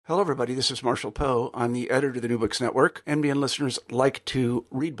Hello, everybody. This is Marshall Poe. I'm the editor of the New Books Network. NBN listeners like to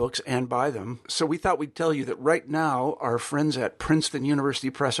read books and buy them. So we thought we'd tell you that right now, our friends at Princeton University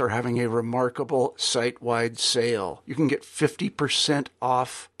Press are having a remarkable site-wide sale. You can get 50%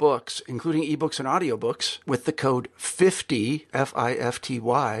 off books, including ebooks and audiobooks, with the code 50,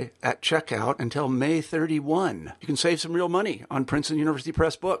 F-I-F-T-Y, at checkout until May 31. You can save some real money on Princeton University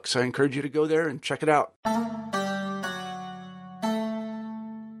Press books. I encourage you to go there and check it out.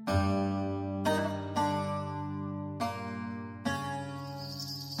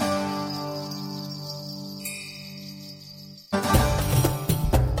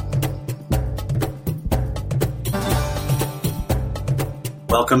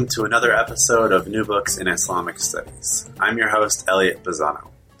 Welcome to another episode of New Books in Islamic Studies. I'm your host, Elliot Bazzano.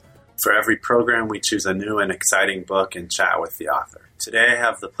 For every program, we choose a new and exciting book and chat with the author. Today, I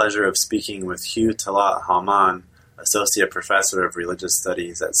have the pleasure of speaking with Hugh Talat Hallman, Associate Professor of Religious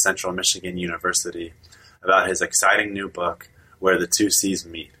Studies at Central Michigan University, about his exciting new book, Where the Two Seas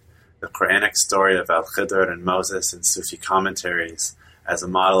Meet, the Quranic story of Al-Khidr and Moses in Sufi commentaries as a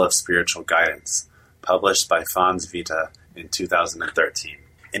model of spiritual guidance, published by Fons Vitae in 2013.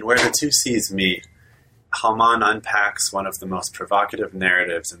 In Where the Two Seas Meet, Hallman unpacks one of the most provocative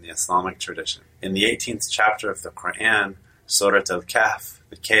narratives in the Islamic tradition. In the 18th chapter of the Quran, Surat al-Kahf,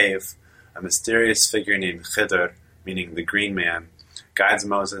 the cave, a mysterious figure named Khidr, meaning the green man, guides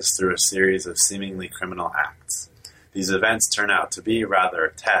Moses through a series of seemingly criminal acts. These events turn out to be,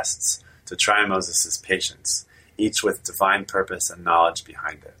 rather, tests to try Moses' patience, each with divine purpose and knowledge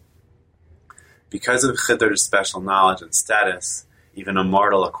behind it. Because of Khidr's special knowledge and status, even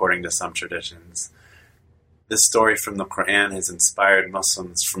immortal according to some traditions, this story from the Quran has inspired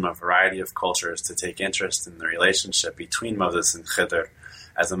Muslims from a variety of cultures to take interest in the relationship between Moses and Khidr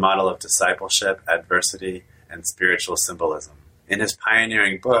as a model of discipleship, adversity, and spiritual symbolism. In his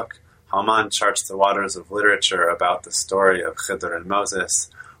pioneering book, Hallman charts the waters of literature about the story of Khidr and Moses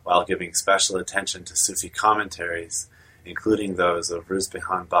while giving special attention to Sufi commentaries, including those of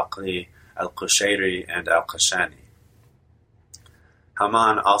Ruzbihan Baqi, Al-Qushayri, and Al-Qashani.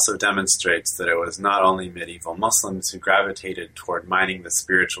 Hallman also demonstrates that it was not only medieval Muslims who gravitated toward mining the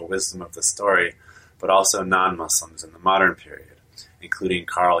spiritual wisdom of the story, but also non-Muslims in the modern period, including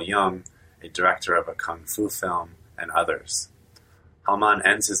Carl Jung, a director of a kung fu film, and others. Hallman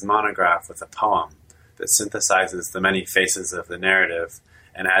ends his monograph with a poem that synthesizes the many faces of the narrative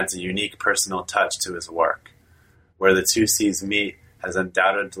and adds a unique personal touch to his work. Where the Two Seas Meet has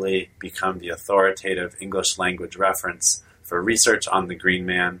undoubtedly become the authoritative English language reference for research on the Green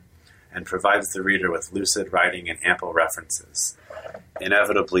Man and provides the reader with lucid writing and ample references.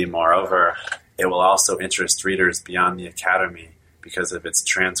 Inevitably, moreover, it will also interest readers beyond the academy because of its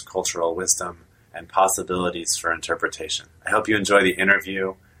transcultural wisdom and possibilities for interpretation. I hope you enjoy the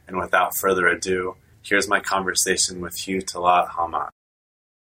interview, and without further ado, here's my conversation with Hugh Talat Hallman.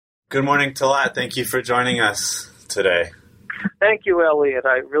 Good morning, Talat. Thank you for joining us today. Thank you, Elliot.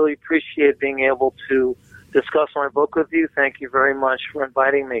 I really appreciate being able to discuss my book with you. Thank you very much for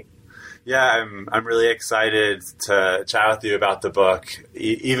inviting me. Yeah, I'm really excited to chat with you about the book.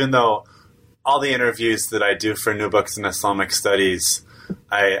 Even though all the interviews that I do for New Books in Islamic Studies,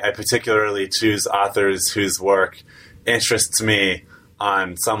 I particularly choose authors whose work interests me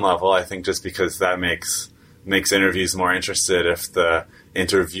on some level. I think just because that makes interviews more interested if the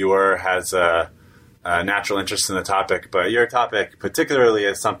interviewer has a natural interest in the topic. But your topic particularly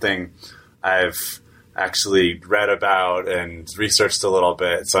is something I've actually read about and researched a little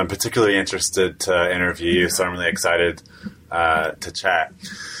bit, so I'm particularly interested to interview you, so I'm really excited to chat.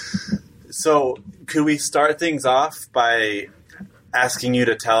 So could we start things off by asking you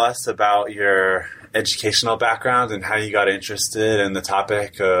to tell us about your educational background and how you got interested in the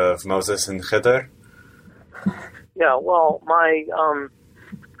topic of Moses and Khidr? Yeah, well, my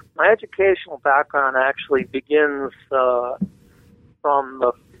educational background actually begins from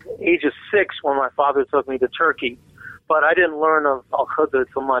the age of 6 when my father took me to Turkey, but I didn't learn of Al-Khidr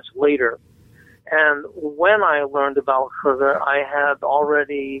until much later. And when I learned about Khidr, I had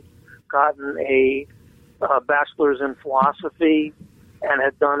already gotten a bachelor's in philosophy and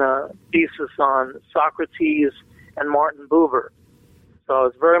had done a thesis on Socrates and Martin Buber. So I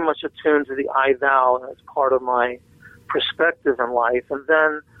was very much attuned to the I-thou as part of my perspective in life. And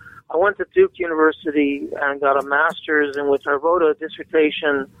then I went to Duke University and got a master's in which I wrote a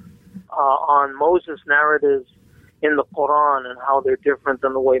dissertation on Moses narratives in the Quran and how they're different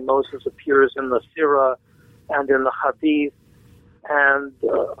than the way Moses appears in the Sirah and in the Hadith, and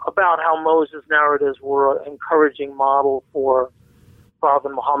about how Moses narratives were an encouraging model for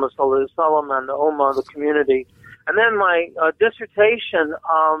Prophet Muhammad sallallahu alaihi wasallam and the Ummah, the community. And then my dissertation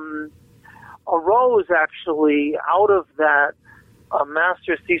arose actually out of that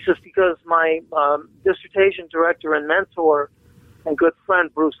master's thesis, because my dissertation director and mentor and good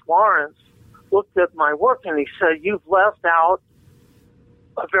friend Bruce Lawrence looked at my work and he said, "You've left out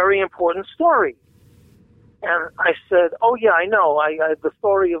a very important story." And I said, "Oh yeah, I know. The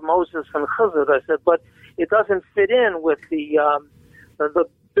story of Moses and Chizr." I said, "But it doesn't fit in with the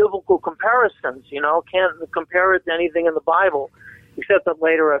biblical comparisons. Can't compare it to anything in the Bible." Except that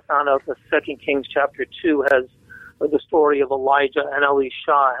later I found out that 2 Kings chapter 2 has the story of Elijah, and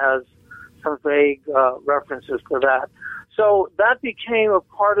Elisha has some vague references to that. So that became a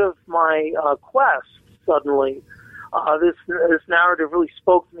part of my quest suddenly. This narrative really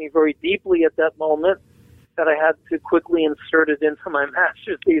spoke to me very deeply at that moment, that I had to quickly insert it into my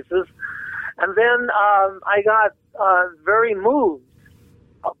master's thesis. And then I got very moved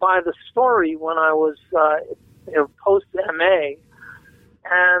by the story when I was post-MA,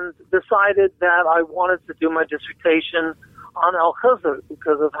 and decided that I wanted to do my dissertation on Al-Khizr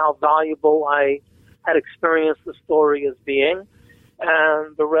because of how valuable I had experienced the story as being.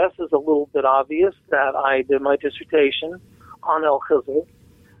 And the rest is a little bit obvious, that I did my dissertation on Al-Khizr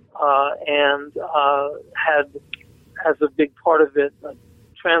and had, as a big part of it,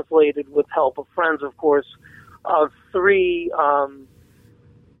 translated with help of friends, of course, of 3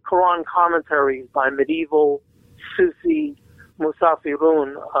 Quran commentaries by medieval Sufi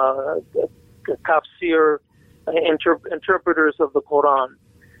Musafirun, tafsir, interpreters of the Quran.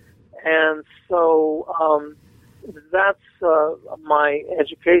 And so that's my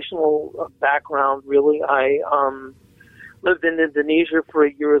educational background, really. I lived in Indonesia for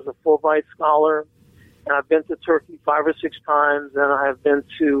a year as a Fulbright scholar, and I've been to Turkey 5 or 6 times, and I have been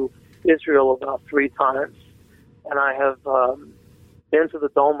to Israel about 3 times. And I have been to the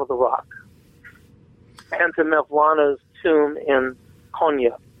Dome of the Rock and to Mevlana's tomb in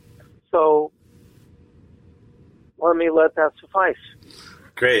Konya. So let that suffice.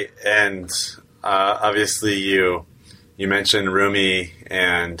 Great. And obviously you mentioned Rumi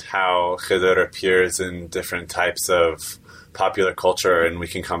and how Khidr appears in different types of popular culture, and we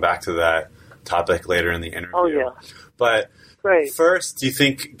can come back to that topic later in the interview. Oh, yeah. But Great. First, do you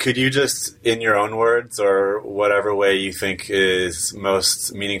think, could you just, in your own words or whatever way you think is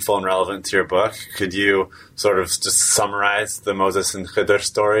most meaningful and relevant to your book, could you sort of just summarize the Moses and Khidr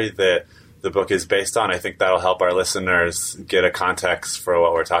story that the book is based on? I think that'll help our listeners get a context for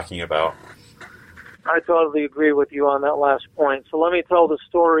what we're talking about. I totally agree with you on that last point. So let me tell the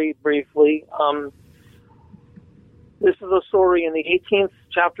story briefly. This is a story in the 18th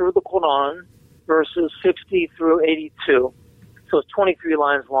chapter of the Quran, verses 60 through 82. So it's 23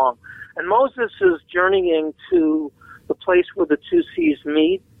 lines long. And Moses is journeying to the place where the 2 seas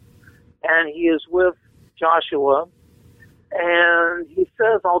meet, and he is with Joshua. And he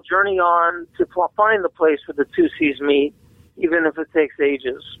says, "I'll journey on to find the place where the 2 seas meet, even if it takes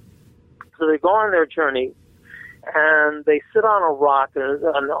ages." So they go on their journey, and they sit on a rock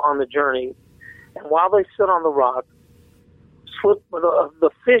on the journey. And while they sit on the rock, the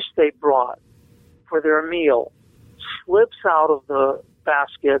fish they brought for their meal slips out of the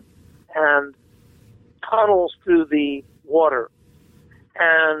basket and tunnels through the water.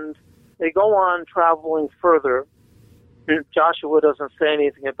 And they go on traveling further. Joshua doesn't say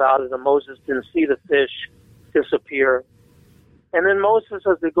anything about it, and Moses didn't see the fish disappear. And then Moses,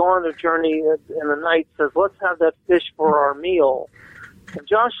 as they go on their journey in the night, says, "Let's have that fish for our meal." And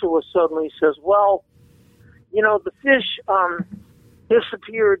Joshua suddenly says, "Well, the fish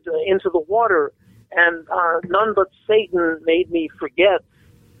disappeared into the water, and none but Satan made me forget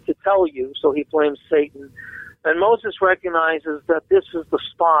to tell you." So he blames Satan. And Moses recognizes that this is the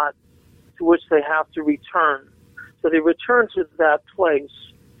spot to which they have to return. So they return to that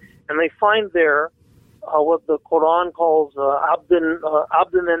place, and they find there what the Quran calls Abdin,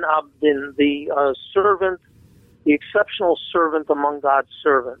 the servant, the exceptional servant among God's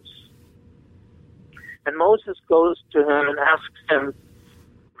servants. And Moses goes to him and asks him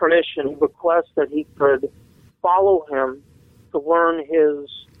permission. He requests that he could follow him to learn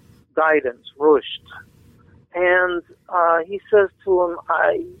his guidance, rushd. And he says to him,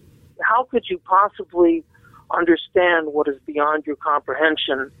 "How could you possibly understand what is beyond your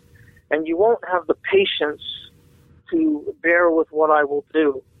comprehension, and you won't have the patience to bear with what I will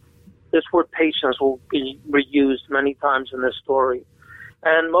do?" This word patience will be reused many times in this story.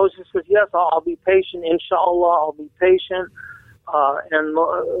 And Moses says, "Yes, I'll be patient, inshallah, I'll be patient." And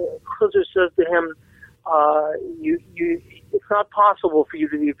Khidr says to him, "It's not possible for you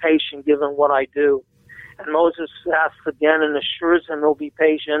to be patient given what I do." And Moses asks again and assures him he'll be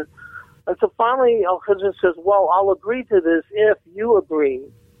patient. And so finally Al-Khidr says, well, I'll agree to this if you agree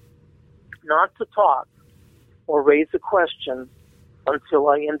not to talk or raise a question until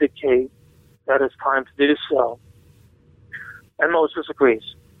I indicate that it's time to do so. And Moses agrees.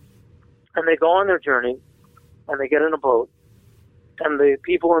 And they go on their journey, and they get in a boat. And the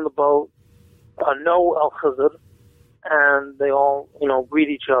people in the boat know Al-Khidr, and they all, greet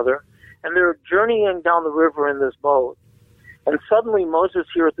each other. And they're journeying down the river in this boat. And suddenly Moses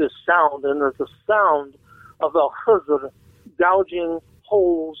hears this sound, and there's the sound of Al-Khidr gouging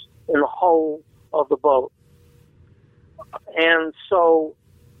holes in the hull of the boat. And so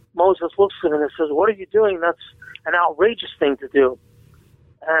Moses looks at him and says, what are you doing? That's an outrageous thing to do.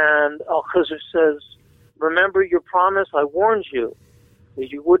 And Al-Khidr says, remember your promise, I warned you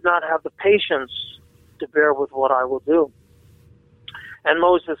that you would not have the patience to bear with what I will do. And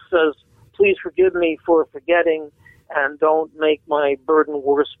Moses says, please forgive me for forgetting, and don't make my burden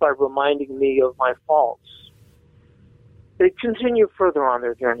worse by reminding me of my faults. They continue further on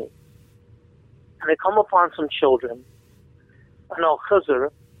their journey, and they come upon some children. And Al-Khidr,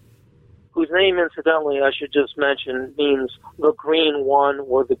 whose name, incidentally, I should just mention, means the green one,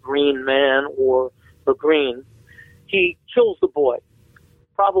 or the green man, or the green, he kills the boy,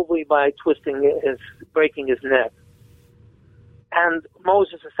 probably by breaking his neck. And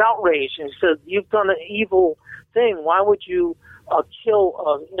Moses is outraged, and he says, you've done an evil thing. Why would you kill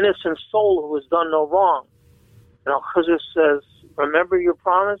an innocent soul who has done no wrong? And Al-Khidr says, remember your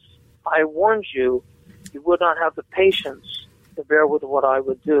promise? I warned you, you would not have the patience to bear with what I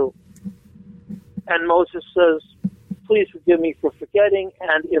would do. And Moses says, please forgive me for forgetting,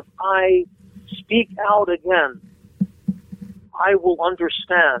 and if I speak out again, I will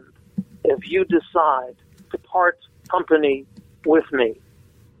understand if you decide to part company with me.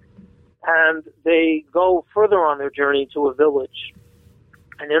 And they go further on their journey to a village.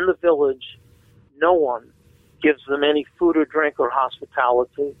 And in the village, no one gives them any food or drink or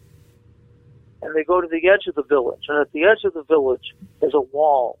hospitality. And they go to the edge of the village. And at the edge of the village is a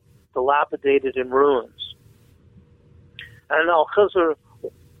wall, dilapidated in ruins. And Al-Khidr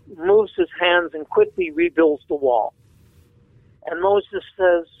moves his hands and quickly rebuilds the wall. And Moses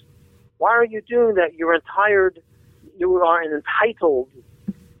says, why are you doing that? You are entitled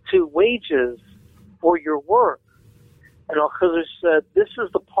to wages for your work. And Al-Khidr said, this is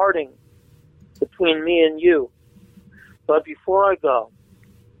the parting between me and you. But before I go,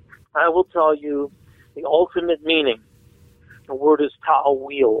 I will tell you the ultimate meaning. The word is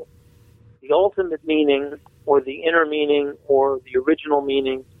ta'awil. The ultimate meaning, or the inner meaning, or the original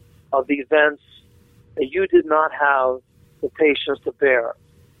meaning of the events that you did not have the patience to bear.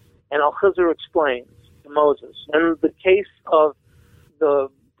 And Al-Khidr explains to Moses. In the case of the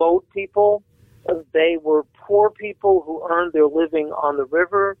boat people, they were poor people who earned their living on the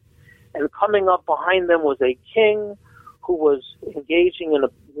river, and coming up behind them was a king who was engaging in a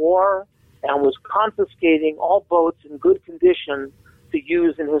war and was confiscating all boats in good condition to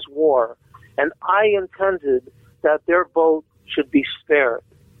use in his war. And I intended that their boat should be spared.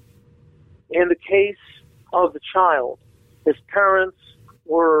 In the case of the child, his parents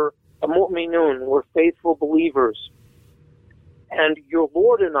were mu'minun, were faithful believers. And your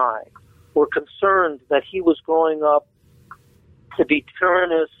Lord and I were concerned that he was growing up to be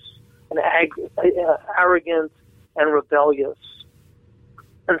tyrannous and arrogant and rebellious.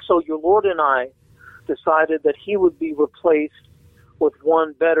 And so your Lord and I decided that he would be replaced with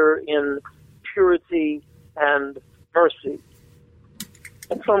one better in purity and mercy.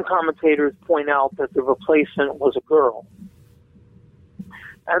 And some commentators point out that the replacement was a girl.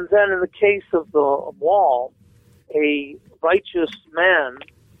 And then in the case of the wall, a righteous man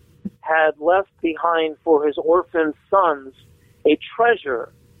had left behind for his orphaned sons a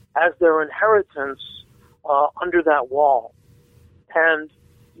treasure as their inheritance under that wall. And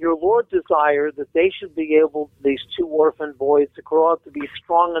your Lord desired that they should be able, these two orphan boys, to grow up to be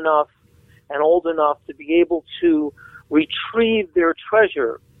strong enough and old enough to be able to retrieve their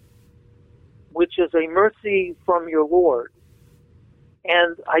treasure, which is a mercy from your Lord.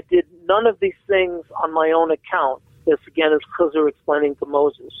 And I did none of these things on my own account. This again is Khidr explaining to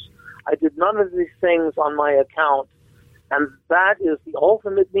Moses. I did none of these things on my account, and that is the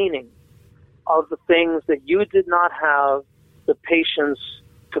ultimate meaning of the things that you did not have the patience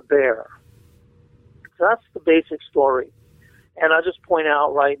to bear. So that's the basic story. And I just point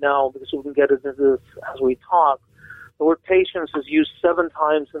out right now, because we can get into this as we talk, the word patience is used 7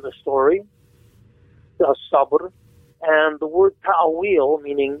 times in the story, sabr, and the word ta'awil,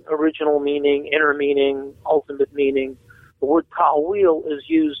 meaning original meaning, inner meaning, ultimate meaning, the word ta'awil is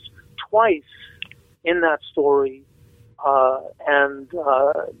used twice in that story and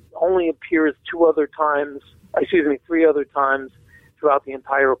only appears three other times throughout the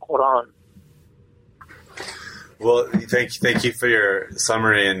entire Quran. Well, thank you for your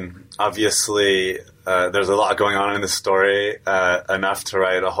summary, and obviously there's a lot going on in the story, enough to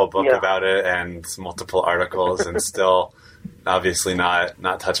write a whole book about it and multiple articles, and still obviously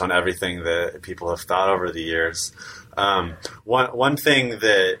not touch on everything that people have thought over the years. One thing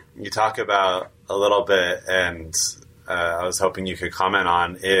that you talk about a little bit, and I was hoping you could comment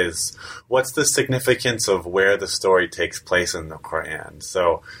on, is what's the significance of where the story takes place in the Quran?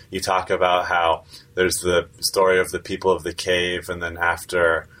 So you talk about how there's the story of the people of the cave, and then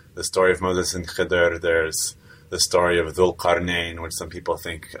after the story of Moses and Khidr, there's the story of Dhul Qarnayn, which some people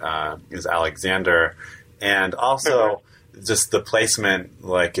think is Alexander. And also just the placement,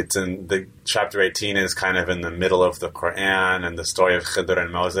 like it's in the chapter 18 is kind of in the middle of the Quran, and the story of Khidr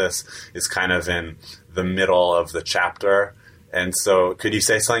and Moses is kind of in the middle of the chapter. And so could you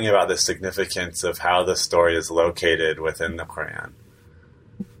say something about the significance of how the story is located within the Quran?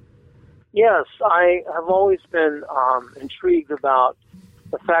 Yes, I have always been intrigued about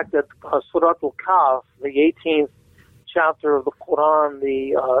the fact that Surah Al-Kahf, the 18th chapter of the Quran,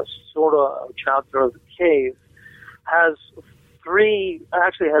 the Surah chapter of the cave, has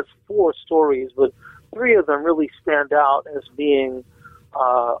four stories, but three of them really stand out as being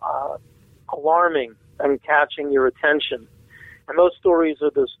alarming and catching your attention. And those stories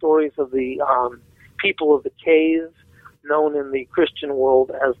are the stories of the people of the cave, known in the Christian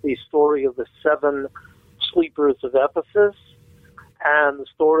world as the story of the 7 sleepers of Ephesus, and the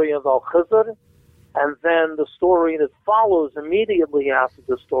story of Al-Khidr, and then the story that follows immediately after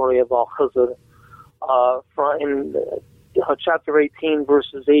the story of Al-Khidr, in chapter 18,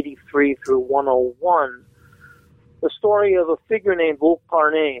 verses 83 through 101, the story of a figure named Dhul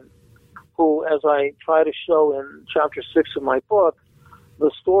Qarnayn, who, as I try to show in chapter 6 of my book,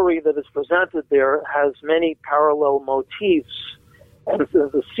 the story that is presented there has many parallel motifs, and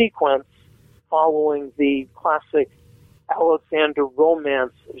the sequence following the classic Alexander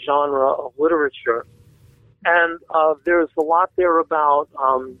romance genre of literature. And there's a lot there about,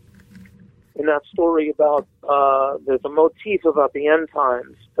 in that story about, there's a motif about the end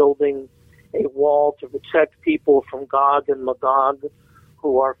times, building a wall to protect people from Gog and Magog,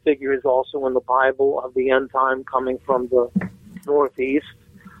 who are figures also in the Bible of the end time coming from the northeast.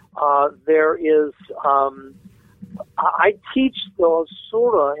 There is, I teach the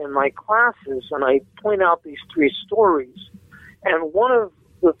surah in my classes, and I point out these 3 stories. And one of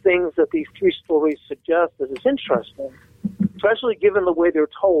the things that these 3 stories suggest that is interesting, especially given the way they're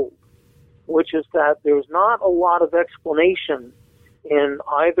told, which is that there's not a lot of explanation in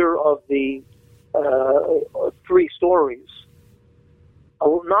either of the 3 stories.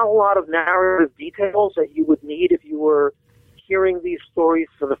 Not a lot of narrative details that you would need if you were hearing these stories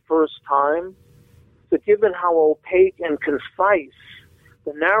for the first time. But given how opaque and concise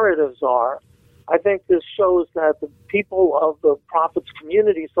the narratives are, I think this shows that the people of the Prophet's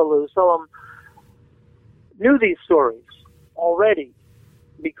community, sallallahu alaihi wasallam, knew these stories already,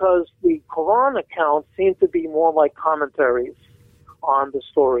 because the Quran accounts seem to be more like commentaries on the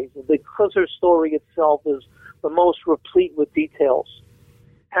stories. The Khidr story itself is the most replete with details.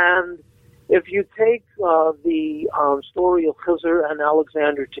 And if you take the story of Khidr and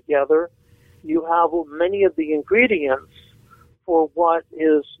Alexander together, you have many of the ingredients for what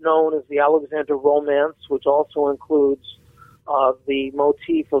is known as the Alexander romance, which also includes the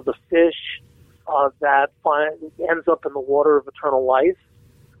motif of the fish that ends up in the water of eternal life.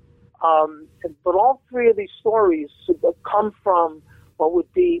 But all 3 of these stories come from what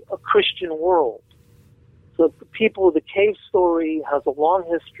would be a Christian world. So the people of the cave story has a long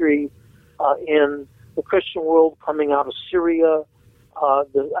history in the Christian world coming out of Syria.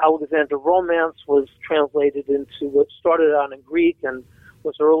 The Alexander romance was translated into what started out in Greek and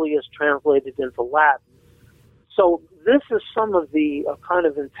was earliest translated into Latin. So this is some of the kind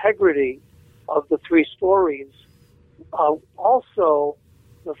of integrity of the 3 stories. Also,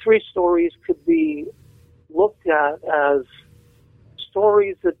 the 3 stories could be looked at as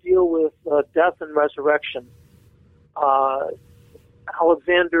stories that deal with death and resurrection.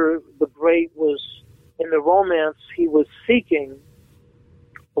 Alexander the Great was, in the romance, he was seeking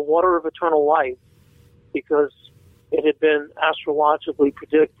the water of eternal life because it had been astrologically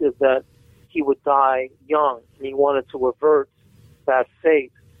predicted that he would die young, and he wanted to avert that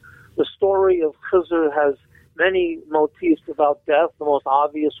fate. The story of Khidr has many motifs about death, the most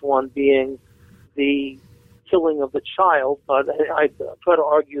obvious one being the killing of the child, but I try to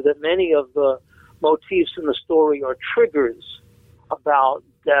argue that many of the motifs in the story are triggers about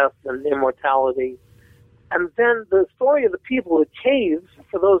death and immortality. And then the story of the people of the caves,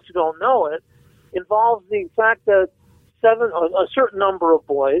 for those who don't know it, involves the fact that a certain number of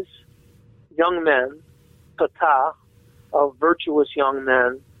boys, young men, patah, of virtuous young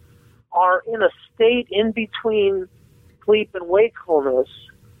men, are in a state in between sleep and wakefulness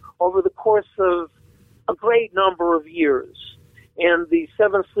over the course of a great number of years. In the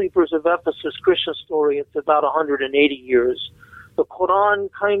Seven Sleepers of Ephesus Christian story, it's about 180 years. The Quran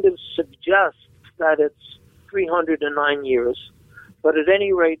kind of suggests that it's 309 years. But at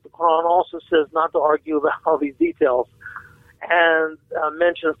any rate, the Quran also says not to argue about all these details and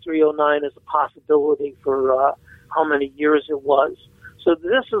mentions 309 as a possibility for how many years it was. So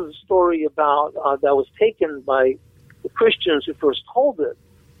this is a story about that was taken by the Christians who first told it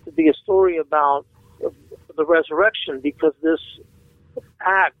to be a story about the resurrection, because this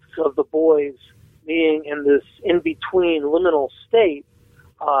act of the boys being in this in-between liminal state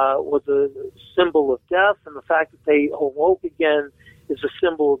was a symbol of death, and the fact that they awoke again is a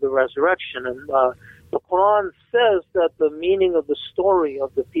symbol of the resurrection. And the Quran says that the meaning of the story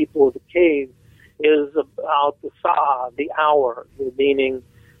of the people of the cave is about the sa'a, the hour, meaning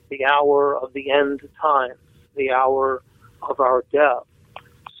the hour of the end times, the hour of our death.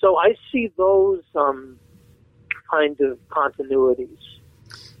 So I see those kind of continuities.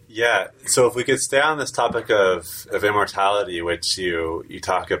 Yeah, so if we could stay on this topic of immortality, which you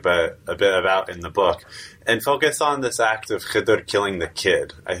talk a bit about in the book, and focus on this act of Khidr killing the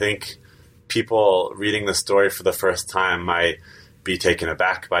kid. I think people reading the story for the first time might be taken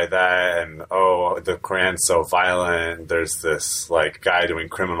aback by that, and the Quran's so violent, there's this guy doing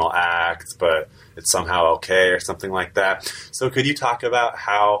criminal acts, but it's somehow okay or something like that. So could you talk about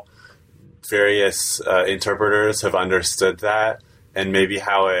how various interpreters have understood that, and maybe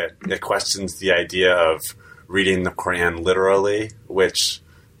how it questions the idea of reading the Quran literally, which,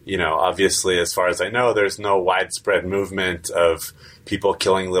 obviously, as far as I know, there's no widespread movement of people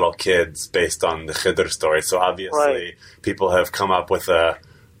killing little kids based on the Khidr story. So obviously, people have come up with a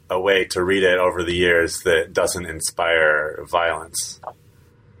way to read it over the years that doesn't inspire violence.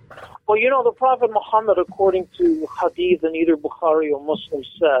 Well, the Prophet Muhammad, according to hadith in either Bukhari or Muslim,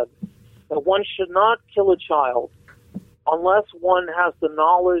 said that one should not kill a child unless one has the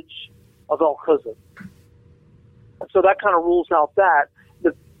knowledge of Al-Khidr. So that kind of rules out that.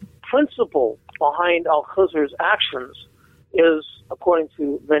 The principle behind Al-Khidr's actions is, according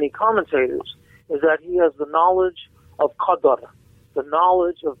to many commentators, is that he has the knowledge of Qadar, the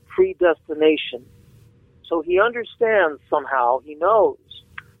knowledge of predestination. So he understands somehow, he knows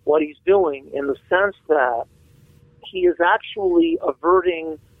what he's doing in the sense that he is actually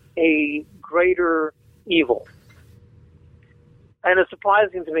averting a greater evil. And it's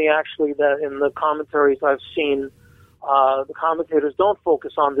surprising to me, actually, that in the commentaries I've seen, the commentators don't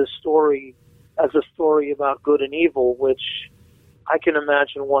focus on this story as a story about good and evil, which I can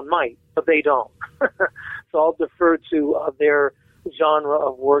imagine one might, but they don't. So I'll defer to their genre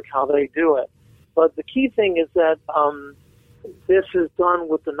of work, how they do it. But the key thing is that this is done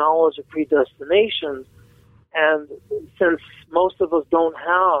with the knowledge of predestination, and since most of us don't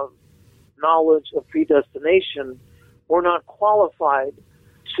have knowledge of predestination, we're not qualified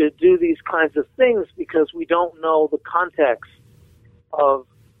to do these kinds of things because we don't know the context of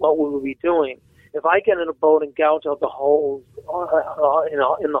what we will be doing. If I get in a boat and gouge out the holes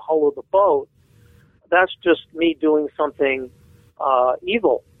in the hull of the boat, that's just me doing something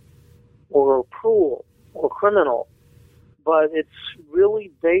evil or cruel or criminal. But it's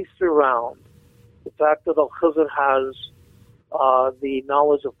really based around the fact that Al-Khidr has the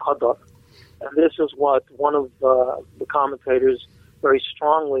knowledge of Qadar. And this is what one of the commentators very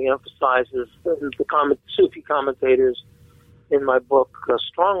strongly emphasizes. The Sufi commentators in my book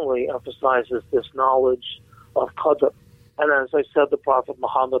strongly emphasizes this knowledge of Qadr. And as I said, the Prophet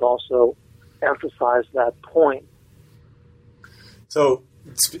Muhammad also emphasized that point. So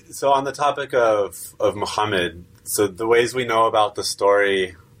on the topic of Muhammad, so the ways we know about the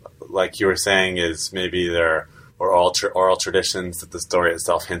story, like you were saying, is maybe there or oral traditions that the story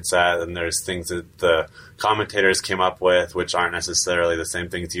itself hints at, and there's things that the commentators came up with which aren't necessarily the same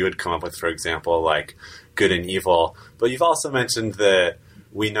things you would come up with, for example, like good and evil. But you've also mentioned that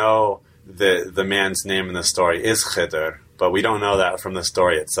we know that the man's name in the story is Khidr, but we don't know that from the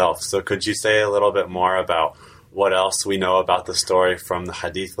story itself. So could you say a little bit more about what else we know about the story from the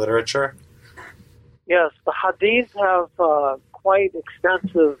hadith literature? Yes, the hadith have quite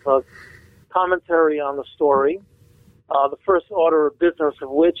extensive commentary on the story. The first order of business of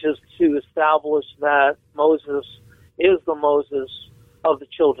which is to establish that Moses is the Moses of the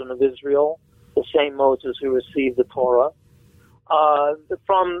children of Israel, the same Moses who received the Torah.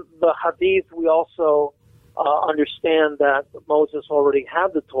 From the Hadith, we also understand that Moses already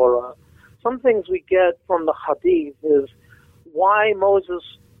had the Torah, some things we get from the Hadith is why Moses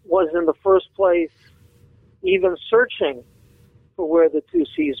was in the first place even searching for where the two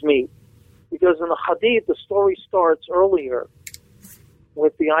seas meet. Because in the Hadith, the story starts earlier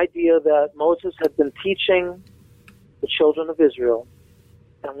with the idea that Moses had been teaching the children of Israel,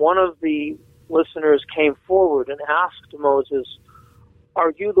 and one of the listeners came forward and asked Moses,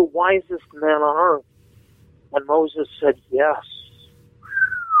 "Are you the wisest man on earth?" And Moses said, "Yes."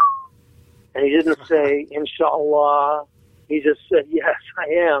 And he didn't say, "Inshallah." He just said, "Yes, I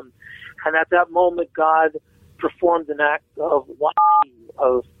am." And at that moment, God performed an act of wahi,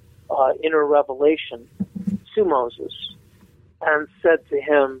 of inner revelation to Moses, and said to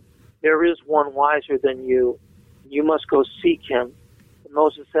him, "There is one wiser than you. You must go seek him." And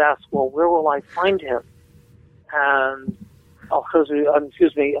Moses asked, "Well, where will I find him?" And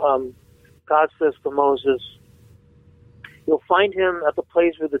God says to Moses, "You'll find him at the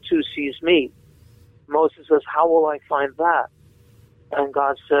place where the two seas meet." Moses says, "How will I find that?" And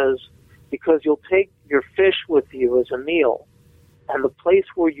God says, "Because you'll take your fish with you as a meal, and the place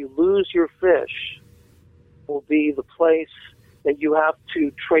where you lose your fish will be the place that you have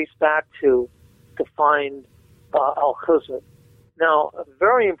to trace back to find Al-Khizr." Now, a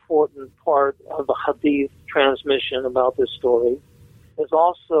very important part of the Hadith transmission about this story is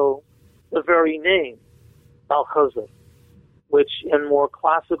also the very name, Al-Khizr, which in more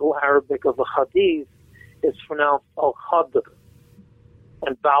classical Arabic of the Hadith is pronounced Al-Khadr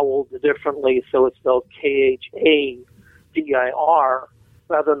and voweled differently, so it's spelled Khaddir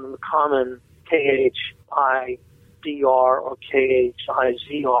rather than the common Khidr or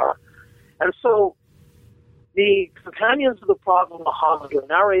Khizr. And so the companions of the Prophet Muhammad are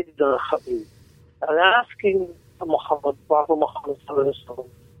narrated in the Hadith and asking Prophet Muhammad,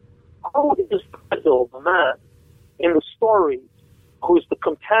 how is the man in the story who is the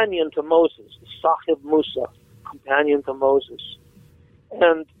companion to Moses, the Sahib Musa, companion to Moses?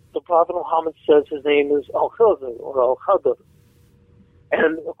 And the Prophet Muhammad says his name is Al-Khidr or Al-Khadr.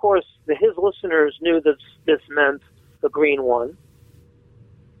 And of course, his listeners knew that this meant the green one.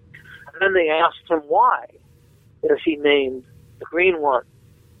 And then they asked him why is he named the green one.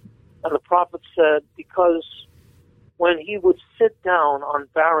 And the Prophet said, because when he would sit down on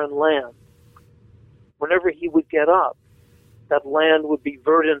barren land, whenever he would get up, that land would be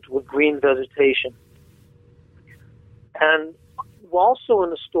verdant with green vegetation. And also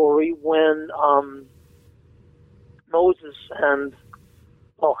in the story, when Moses and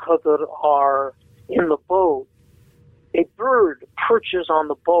Al-Khidr are in the boat, a bird perches on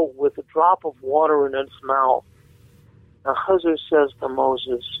the boat with a drop of water in its mouth. Now Khidr says to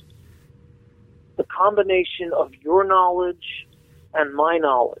Moses, the combination of your knowledge and my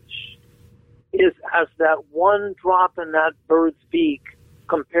knowledge is as that one drop in that bird's beak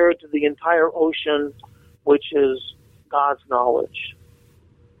compared to the entire ocean, which is God's knowledge.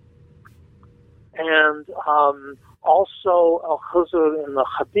 And also Al-Khidr in the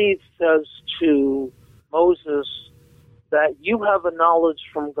Hadith says to Moses that you have a knowledge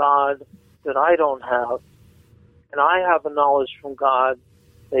from God that I don't have, and I have a knowledge from God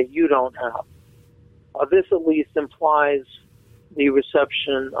that you don't have. This at least implies the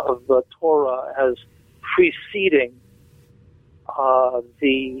reception of the Torah as preceding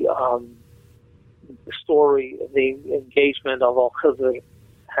the story, the engagement of Al-Khidr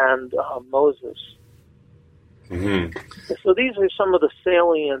and Moses. Mm-hmm. So these are some of the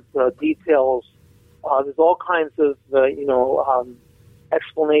salient details. There's all kinds of,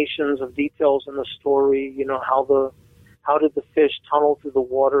 explanations of details in the story. How did the fish tunnel through the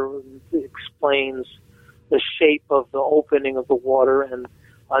water? It explains the shape of the opening of the water and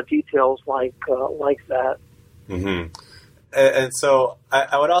details like that. Mm-hmm. And so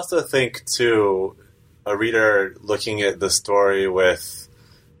I would also think, too, a reader looking at the story with,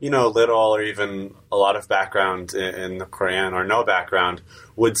 little or even a lot of background in the Quran or no background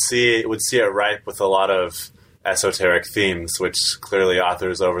would see it ripe with a lot of esoteric themes, which clearly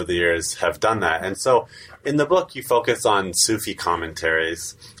authors over the years have done that. And so in the book, you focus on Sufi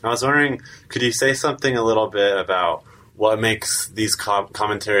commentaries. I was wondering, could you say something a little bit about what makes these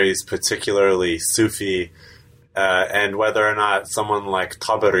commentaries particularly Sufi, and whether or not someone like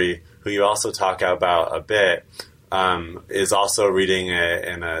Tabari, who you also talk about a bit, is also reading it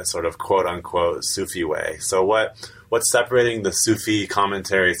in a sort of quote-unquote Sufi way. So what's separating the Sufi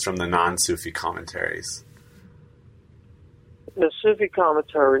commentaries from the non-Sufi commentaries? The Sufi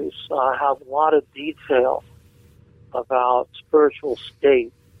commentaries have a lot of detail about spiritual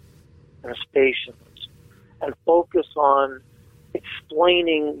state and patience, and focus on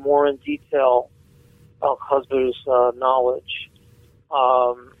explaining more in detail Al-Khazr's knowledge,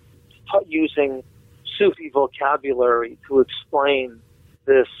 using Sufi vocabulary to explain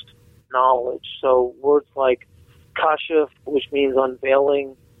this knowledge. So words like kashif, which means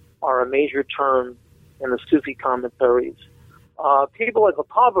unveiling, are a major term in the Sufi commentaries. People like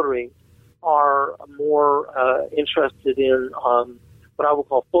Al-Tabari are more interested in what I would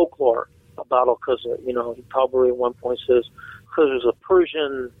call folklore about Al-Khazr. Tabari at one point says Khazr is a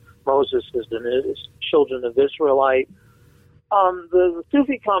Persian, Moses is children of Israelite. The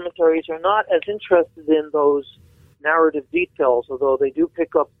Sufi commentaries are not as interested in those narrative details, although they do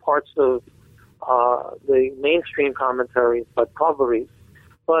pick up parts of the mainstream commentaries like Tabari,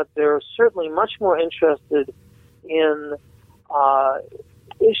 but they're certainly much more interested in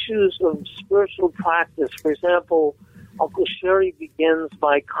issues of spiritual practice. For example, Al-Qushayri begins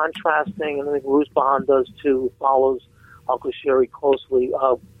by contrasting, and I think Ruzbahan does too, follows Al-Qushayri closely,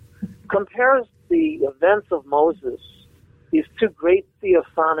 compares the events of Moses, these two great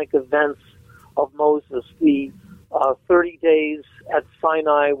theophanic events of Moses, the 30 days at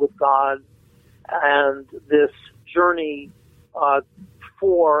Sinai with God, and this journey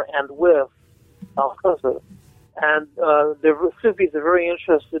for and with Al-Khazr. And the Sufis are very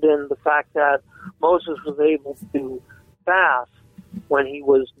interested in the fact that Moses was able to fast when he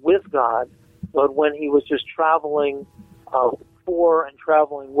was with God, but when he was just traveling for and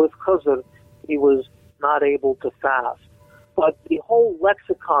traveling with Khazr, he was not able to fast. But the whole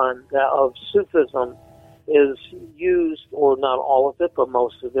lexicon of Sufism is used, or not all of it, but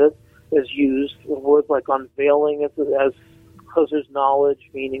most of it, is used with words like unveiling it as Khazr's knowledge,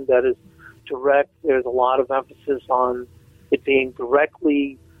 meaning that it's direct. There's a lot of emphasis on it being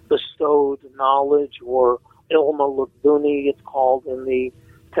directly bestowed knowledge, or ilm al-laduni, it's called in the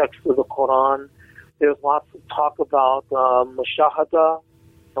text of the Quran. There's lots of talk about mushahada,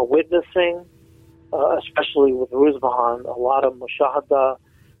 witnessing, especially with Ruzbahan, a lot of mushahada,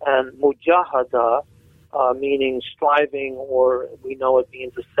 and mujahada, meaning striving, or we know it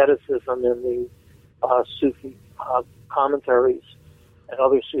means asceticism in the Sufi commentaries and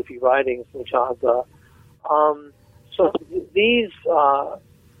other Sufi writings, mujahada. So these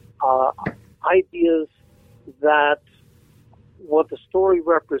ideas that what the story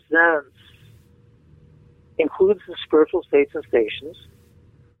represents includes the spiritual states and stations,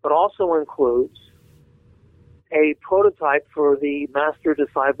 but also includes a prototype for the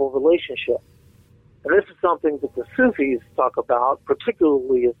master-disciple relationship. And this is something that the Sufis talk about,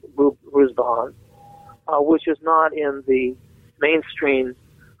 particularly as Ruzbahan, which is not in the mainstream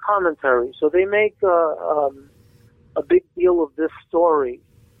commentary. So they make a big deal of this story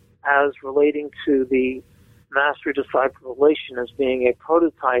as relating to the master-disciple relation as being a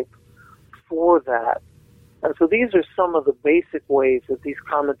prototype for that. And so these are some of the basic ways that these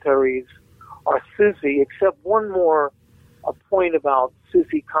commentaries are Sufi, except one more point about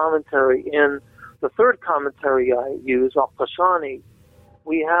Sufi commentary. In the third commentary I use, Al-Qashani,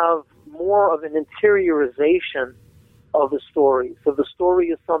 we have more of an interiorization of the story. So the story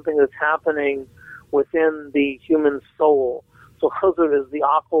is something that's happening within the human soul. So Khazr is the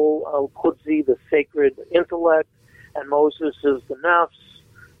Aql al-Qudsi, the sacred intellect, and Moses is the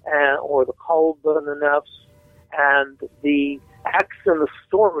nafs, or the qalb and the nafs. And the acts in the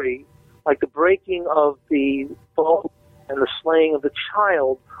story, like the breaking of the bow and the slaying of the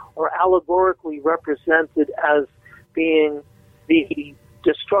child, are allegorically represented as being the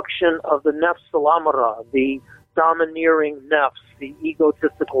destruction of the nafs al-amara, the domineering nafs, the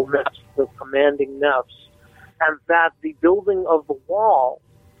egotistical nafs, the commanding nafs, and that the building of the wall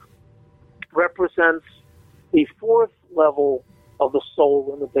represents the fourth level of the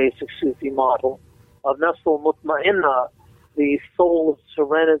soul in the basic Sufi model of nafs al-mutma'inna, the soul of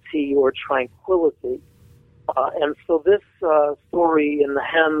serenity or tranquility. And so this story in the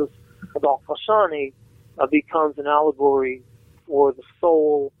hands of Al-Qashani becomes an allegory for the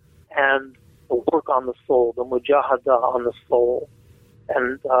soul and the work on the soul, the mujahada on the soul.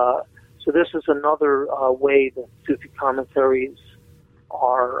 And so this is another way that Sufi commentaries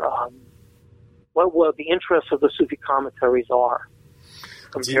are, what the interests of the Sufi commentaries are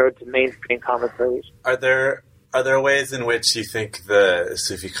compared to mainstream commentaries. Are there ways in which you think the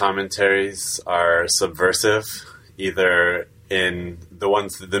Sufi commentaries are subversive, either in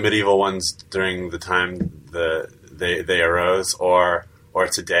the medieval ones during the time they arose, or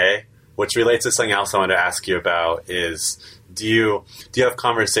today? Which relates to something else I wanted to ask you about is, do you have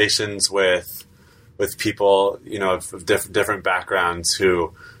conversations with people, of different backgrounds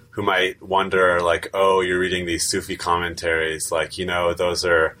who might wonder, like, oh, you're reading these Sufi commentaries, like, those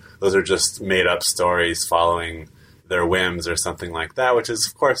are just made up stories following their whims or something like that, which is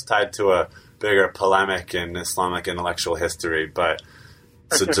of course tied to bigger polemic in Islamic intellectual history, but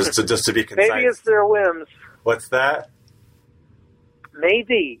so just to be concise. Maybe it's their whims. What's that?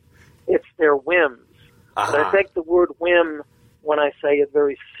 Maybe it's their whims. But I take the word whim when I say it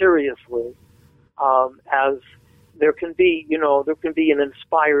very seriously, as there can be an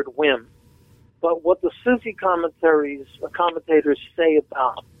inspired whim. But what the Sufi commentators say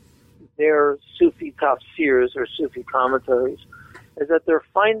about their Sufi tafsirs or Sufi commentaries is that they're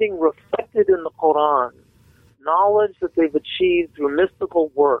finding reflected in the Quran knowledge that they've achieved through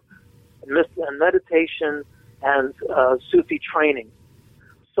mystical work and meditation and Sufi training.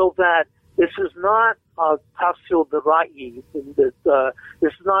 So that this is not tafsir al-ra'i, this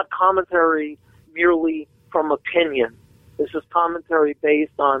is not commentary merely from opinion. This is commentary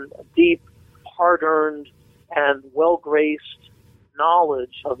based on deep, hard-earned, and well-graced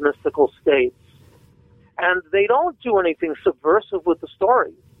knowledge of mystical states. And they don't do anything subversive with the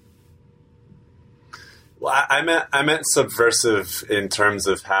story. Well, I meant subversive in terms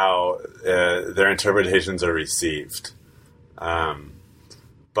of how their interpretations are received.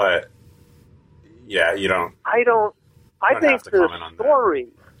 But yeah, you don't. I think the story.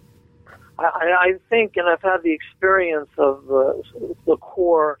 I think, and I've had the experience of the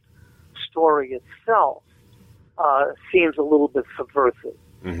core story itself seems a little bit subversive,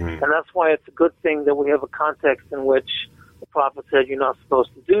 and that's why it's a good thing that we have a context in which the Prophet said you're not supposed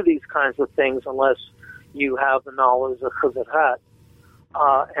to do these kinds of things unless you have the knowledge of Khidr had.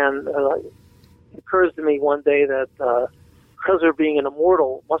 And it occurs to me one day that Khidr, being an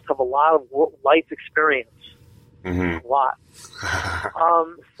immortal, must have a lot of life experience. A lot.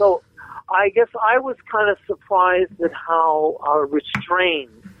 So I guess I was kind of surprised at how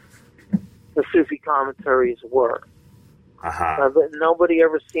restrained the Sufi commentaries were. Nobody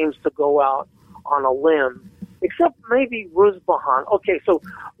ever seems to go out on a limb, except maybe Ruzbahan. Okay, so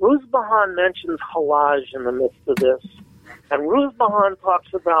Ruzbahan mentions Halaj in the midst of this, and Ruzbahan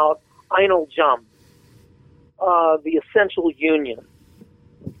talks about Ain al-Jam, the essential union.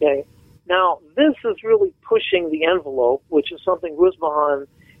 Okay, now this is really pushing the envelope, which is something Ruzbahan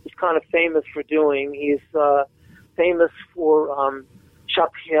is kind of famous for doing. He's famous for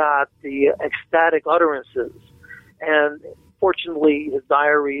Shatiat, the ecstatic utterances, and fortunately his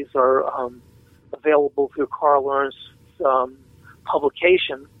diaries are available through Karl Ernst's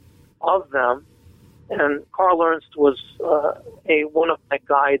publication of them. And Karl Ernst was one of my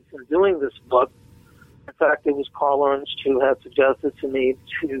guides in doing this book. In fact, it was Karl Ernst who had suggested to me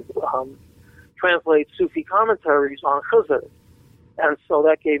to translate Sufi commentaries on Khidr. And so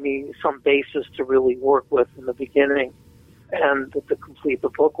that gave me some basis to really work with in the beginning and to complete the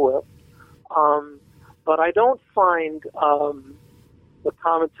book with. But I don't find the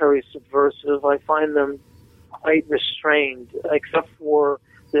commentaries subversive. I find them quite restrained, except for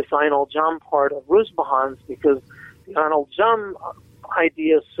this Ain al-Jam part of Ruzbahan's, because the Ain al-Jam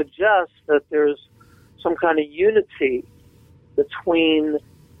idea suggests that there's some kind of unity between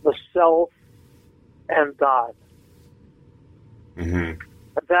the self and God.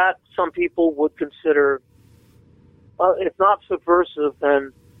 That some people would consider, if not subversive,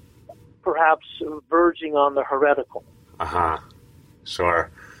 then perhaps verging on the heretical.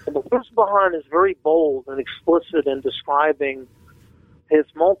 Sure. And the Ruzbahan is very bold and explicit in describing his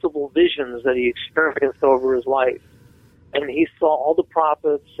multiple visions that he experienced over his life. And he saw all the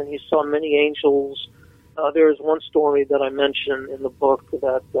prophets, and he saw many angels. There's one story that I mentioned in the book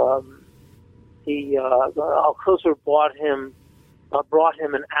that Al-Khusr brought him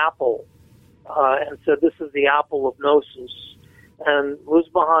an apple and said, "This is the apple of Gnosis." And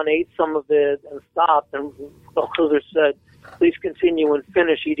Ruzbahan ate some of it and stopped, and Al-Khusr said, "Please continue and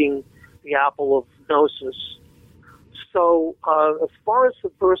finish eating the apple of Gnosis." So as far as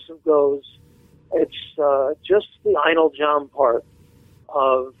subversive goes, it's just the Ain al-Jam part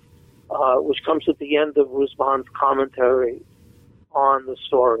of which comes at the end of Ruzbahan's commentary on the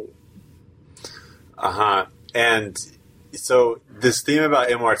story. And so this theme about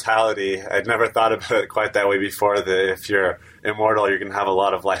immortality, I'd never thought about it quite that way before, that if you're immortal, you're going to have a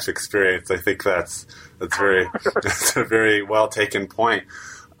lot of life experience. I think that's that's a very well taken point.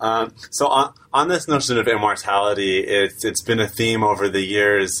 So on this notion of immortality, it's been a theme over the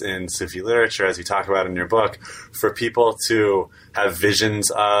years in Sufi literature, as you talk about in your book, for people to have visions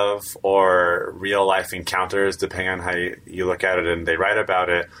of, or real life encounters, depending on how you look at it and they write about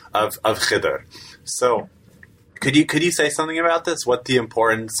it, of Khidr. So could you say something about this? What the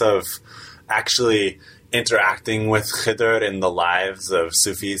importance of actually interacting with Khidr in the lives of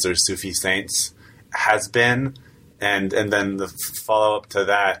Sufis or Sufi saints has been? And then the follow-up to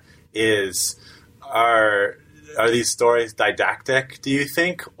that is, these stories didactic, do you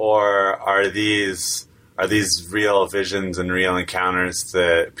think, or are these real visions and real encounters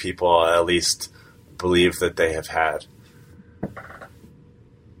that people at least believe that they have had?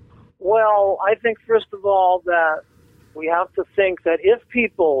 Well, I think, first of all, that we have to think that if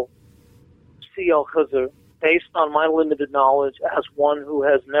people see Al-Khizr, based on my limited knowledge, as one who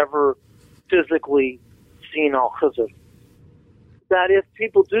has never physically seen Al-Khizr, that if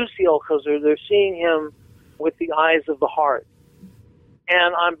people do see Al-Khizr, they're seeing him with the eyes of the heart.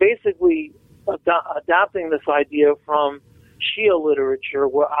 And I'm basically adapting this idea from Shia literature,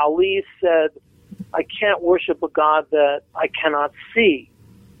 where Ali said, I can't worship a God that I cannot see.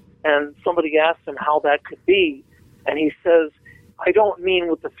 And somebody asked him how that could be, and he says, I don't mean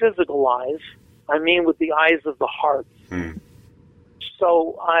with the physical eyes, I mean with the eyes of the heart.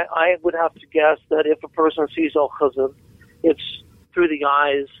 So I would have to guess that if a person sees Al-Khizr, it's through the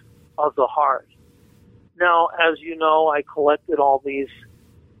eyes of the heart. Now, as you know, I collected all these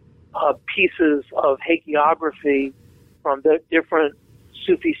pieces of hagiography from the different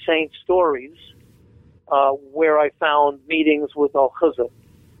Sufi saint stories where I found meetings with Al-Khizr.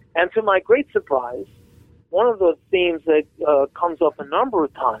 And to my great surprise, one of the themes that comes up a number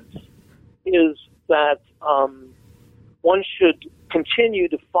of times is that one should continue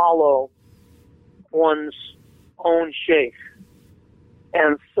to follow one's own sheikh.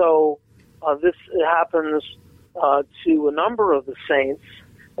 And so this happens to a number of the saints.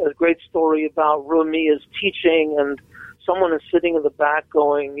 A great story about Rumi's teaching, and someone is sitting in the back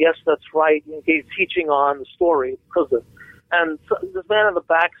going, yes, that's right. He's teaching on the story of Khizr. And so this man in the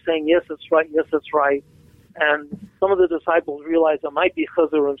back saying, yes, that's right, yes, that's right. And some of the disciples realize it might be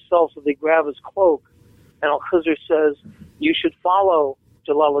Khizr himself, so they grab his cloak. And Al-Khizr says, you should follow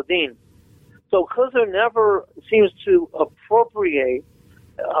Jalaluddin. So Khizr never seems to appropriate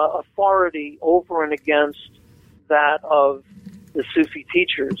authority over and against that of the Sufi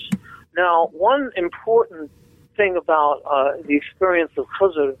teachers. Now, one important thing about the experience of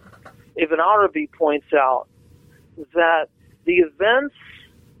Khizr, Ibn Arabi points out that the events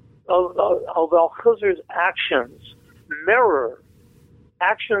of Al-Khizr's actions mirror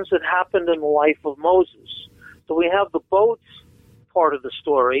actions that happened in the life of Moses. So we have the boats part of the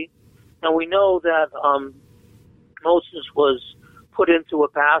story, and we know that Moses was put into a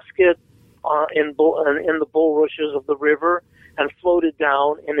basket in the bulrushes of the river and floated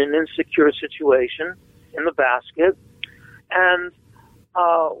down in an insecure situation in the basket. And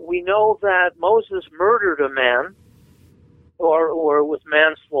we know that Moses murdered a man, or with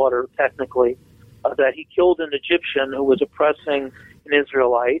manslaughter, technically, that he killed an Egyptian who was oppressing an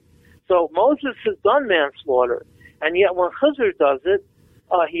Israelite. So Moses has done manslaughter, and yet when Khizr does it,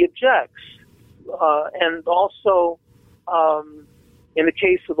 he objects. And also, in the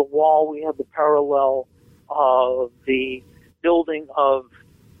case of the wall, we have the parallel of the building of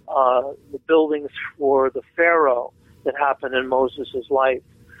the buildings for the Pharaoh that happened in Moses' life.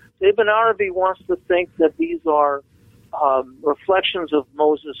 Ibn Arabi wants to think that these are reflections of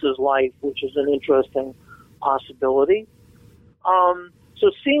Moses' life, which is an interesting possibility. So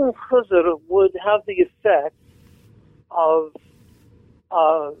seeing Khizr would have the effect of,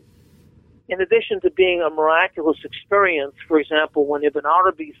 in addition to being a miraculous experience, for example, when Ibn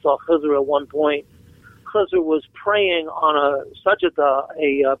Arabi saw Khizr at one point, Khizr was praying on a sajda,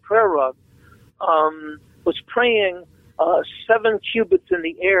 a prayer rug, was praying 7 cubits in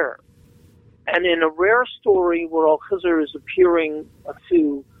the air. And in a rare story where Al-Khizr is appearing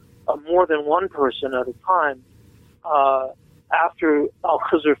to more than one person at a time, after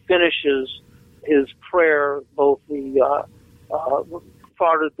Al-Khizr finishes his prayer, both the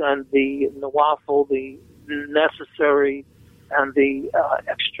Fard and the Nawafil, the necessary and the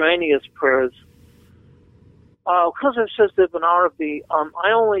extraneous prayers, Khizr says to Ibn Arabi,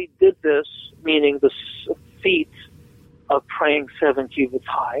 I only did this, meaning the feat of praying 7 cubits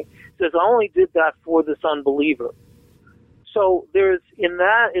high, says I only did that for this unbeliever. So there's, in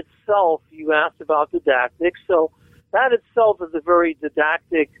that itself, you asked about didactic, so that itself is a very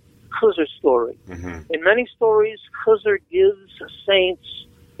didactic Khizr story. Mm-hmm. In many stories, Khizr gives saints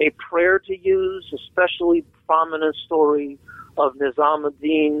a prayer to use, especially prominent story of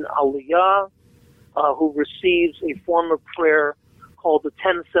Nizamuddin Awliya, who receives a form of prayer called the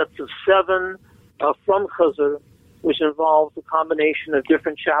 10 sets of 7 from Khizr, which involves a combination of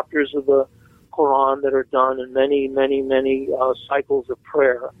different chapters of the Quran that are done in many, many, many cycles of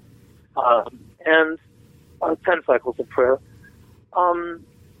prayer, and 10 cycles of prayer.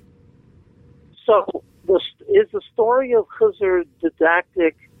 So is the story of Khizr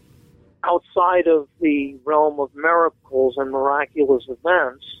didactic outside of the realm of miracles and miraculous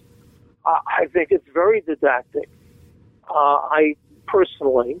events? I think it's very didactic. I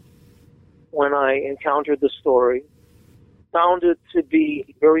personally, when I encountered the story, found it to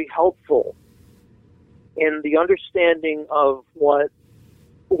be very helpful in the understanding of what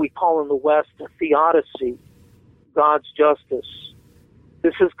we call in the West a theodicy, God's justice.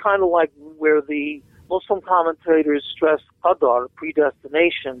 This is kind of like where the Muslim commentators stress qadar,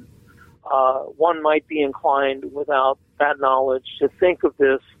 predestination. One might be inclined, without that knowledge, to think of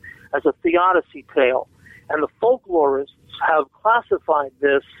this as a theodicy tale. And the folklorists have classified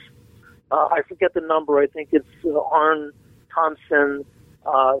this, I forget the number, I think it's Arne Thompson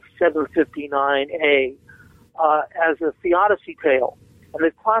 759A, as a theodicy tale. And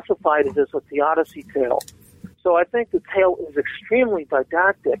they've classified it as a theodicy tale. So I think the tale is extremely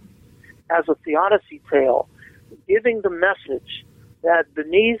didactic as a theodicy tale, giving the message that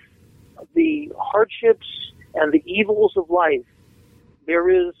beneath the hardships and the evils of life, there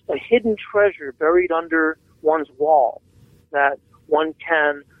is a hidden treasure buried under one's wall that one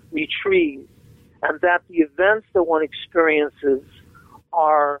can retrieve, and that the events that one experiences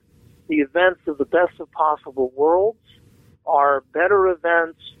are the events of the best of possible worlds, are better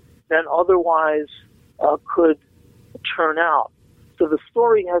events than otherwise could turn out. So the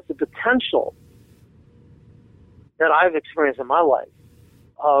story has the potential that I've experienced in my life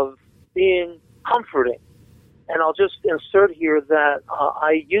of being comforting. And I'll just insert here that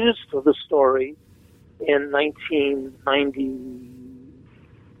I used the story in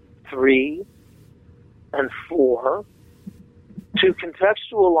 1993 and 4 to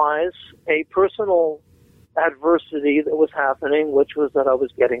contextualize a personal adversity that was happening, which was that I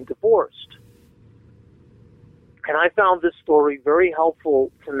was getting divorced. And I found this story very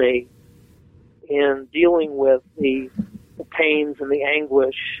helpful to me in dealing with the pains and the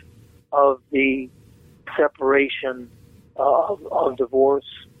anguish of the separation of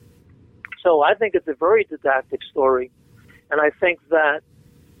divorce. So I think it's a very didactic story, and I think that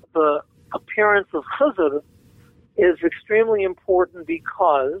the appearance of Khizr is extremely important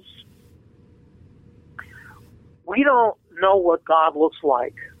because we don't know what God looks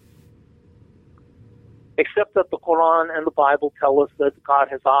like, except that the Quran and the Bible tell us that God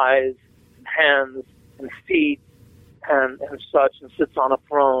has eyes and hands and feet and such, and sits on a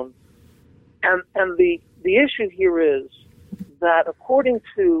throne. And the issue here is that according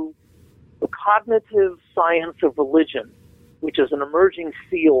to the cognitive science of religion, which is an emerging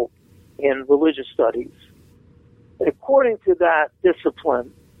field in religious studies, according to that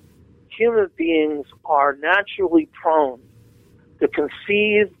discipline, human beings are naturally prone to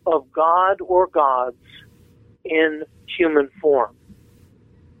conceive of God or gods in human form.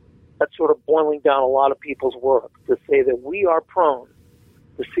 That's sort of boiling down a lot of people's work, to say that we are prone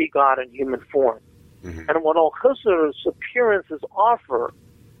to see God in human form. Mm-hmm. And what Al-Khizr's appearances offer,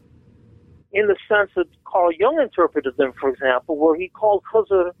 in the sense that Carl Jung interpreted them, for example, where he called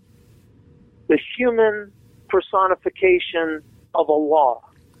Khizr the human personification of Allah.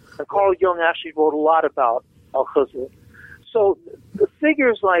 And Carl Jung actually wrote a lot about Al-Khizr. So the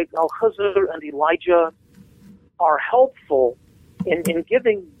figures like Al-Khizr and Elijah are helpful in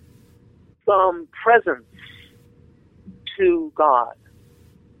giving some presence to God,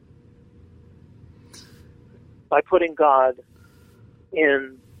 by putting God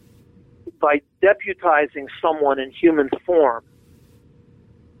in, by deputizing someone in human form.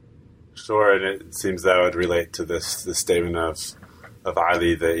 Sure, and it seems that would relate to this statement of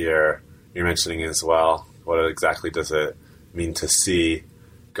Ali that you're mentioning as well. What exactly does it mean to see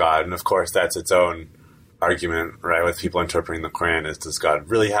God? And of course, that's its own argument, right? With people interpreting the Quran, is does God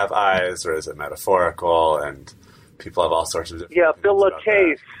really have eyes, or is it metaphorical? And people have all sorts of different Bill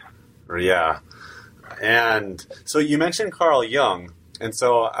Case. Yeah. And so you mentioned Carl Jung, and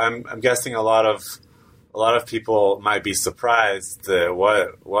so I'm guessing a lot of people might be surprised that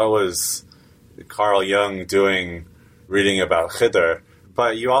what was Carl Jung doing reading about Khidr.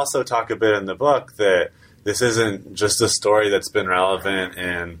 But you also talk a bit in the book that this isn't just a story that's been relevant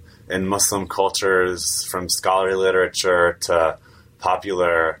in Muslim cultures, from scholarly literature to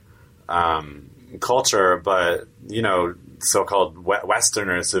popular culture, but so-called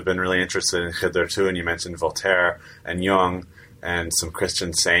Westerners have been really interested in Khidr too, and you mentioned Voltaire and Jung and some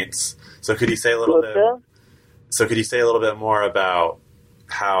Christian saints. So could you say a little bit more about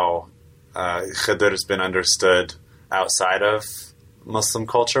how Khidr has been understood outside of Muslim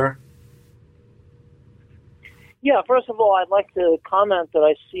culture? Yeah, first of all, I'd like to comment that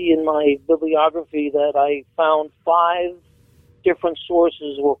I see in my bibliography that I found 5 different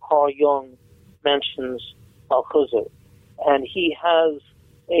sources where Carl Jung mentions Al-Khizr. And he has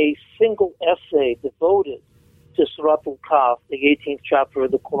a single essay devoted to Surat al-Kahf, the 18th chapter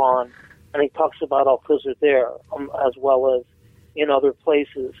of the Quran, and he talks about Al-Khizr there, as well as in other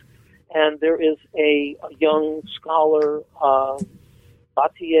places. And there is a young scholar,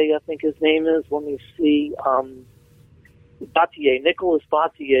 Batier, I think his name is. Let me see. Batier, Nicholas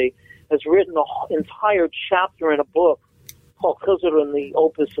Batier, has written an entire chapter in a book called Khizr and the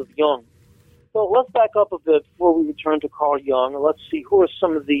Opus of Jung. So let's back up a bit before we return to Carl Jung, and let's see who are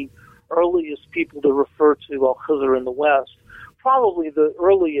some of the earliest people to refer to Al-Khizr in the West. Probably the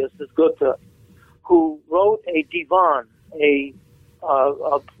earliest is Goethe, who wrote a divan, a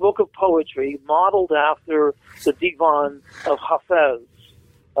book of poetry modeled after the divan of Hafez,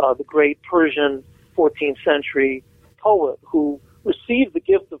 the great Persian 14th century poet who received the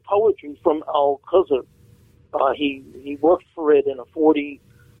gift of poetry from Al-Khizr. He worked for it in a 40-day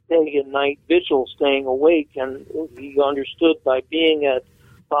and night vigil, staying awake, and he understood by being at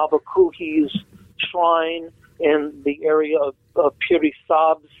Baba Kuhi's shrine in the area of Piri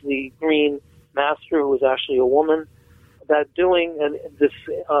Sabz, the green master, who was actually a woman, that doing this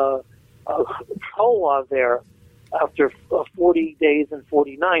kowa there, after 40 days and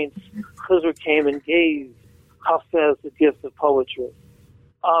 40 nights, Khizr came and gave Hafez the gift of poetry.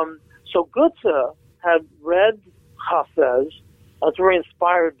 So Goethe had read Hafez, was very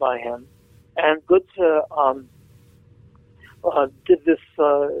inspired by him, and Goethe did this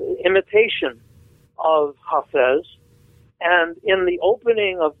imitation of Hafez, and in the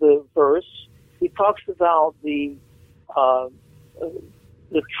opening of the verse, he talks about the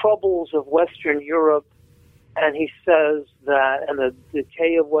troubles of Western Europe, and he says that, and the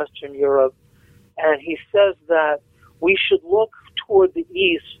decay of Western Europe, and he says that we should look toward the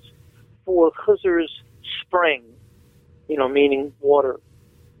east for Khizr's spring, meaning water.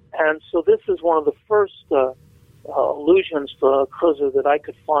 And so this is one of the first allusions to Khizr that I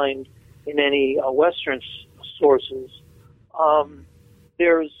could find in any Western sources.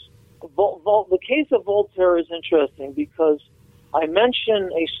 There's the case of Voltaire is interesting because I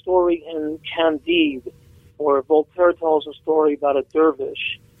mention a story in Candide where Voltaire tells a story about a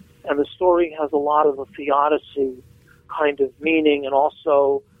dervish, and the story has a lot of a theodicy kind of meaning, and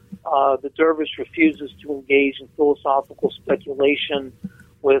also the dervish refuses to engage in philosophical speculation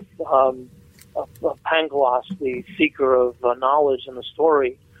with Pangloss, the seeker of knowledge in the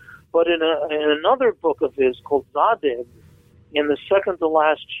story. But in another book of his called Zadig, in the second to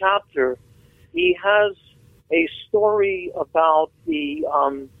last chapter, he has a story about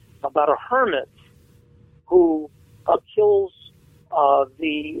about a hermit who kills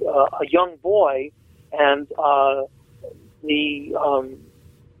a young boy, and the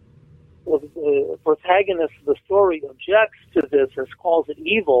protagonist of the story objects to this and calls it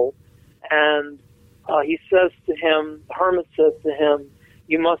evil, and he says to him, the hermit says to him,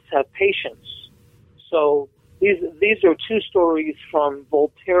 "You must have patience." So these are two stories from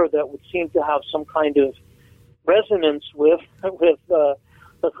Voltaire that would seem to have some kind of resonance with the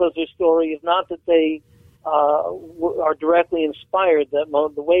Khizr story, if not that they are directly inspired. That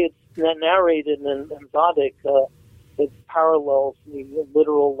the way it's narrated in Zadig, it parallels the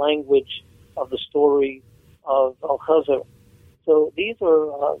literal language of the story of Al-Khizr. So these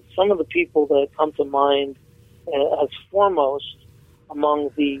are some of the people that come to mind as foremost among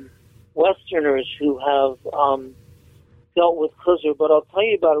the Westerners who have dealt with Khizr. But I'll tell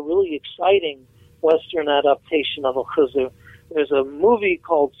you about a really exciting Western adaptation of Al-Khizr. There's a movie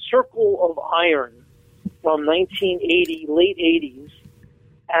called Circle of Iron from 1980, late 80s,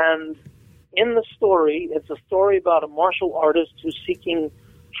 and in the story, it's a story about a martial artist who's seeking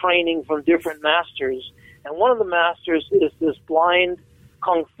training from different masters, and one of the masters is this blind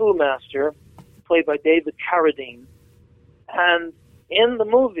kung fu master, played by David Carradine. And in the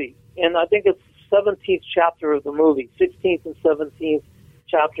movie, and I think it's the 17th chapter of the movie, 16th and 17th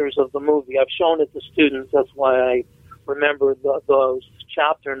chapters of the movie. I've shown it to students, that's why I remember those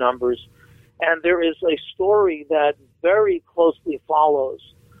chapter numbers. And there is a story that very closely follows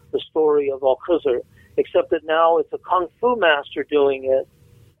the story of Al-Khizr, except that now it's a kung fu master doing it,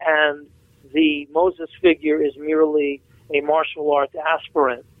 and the Moses figure is merely a martial arts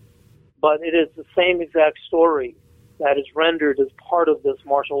aspirant. But it is the same exact story that is rendered as part of this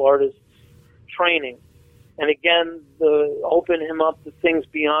martial artist's training. And again, open him up to things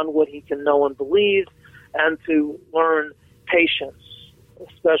beyond what he can know and believe, and to learn patience,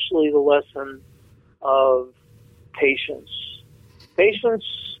 especially the lesson of patience. Patience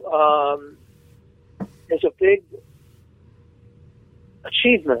is a big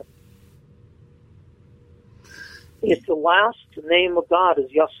achievement. It's the last name of God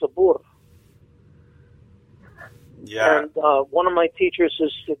is Yasabur. Yeah. And one of my teachers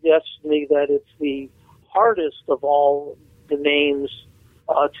has suggested to me that it's the hardest of all the names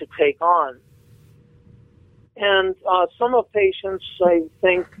to take on. And some of patience, I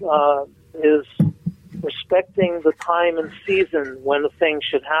think, is respecting the time and season when a thing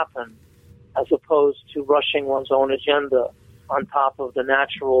should happen, as opposed to rushing one's own agenda on top of the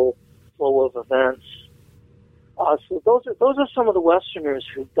natural flow of events. So those are some of the Westerners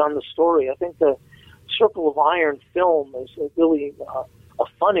who've done the story. I think the Circle of Iron film is really a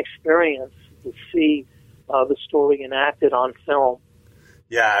fun experience to see the story enacted on film.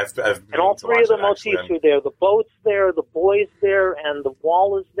 Yeah, I've and all three of the motifs are there. The boat's there, the boy's there, and the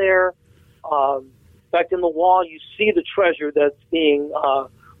wall is there. In fact, in the wall, you see the treasure that's being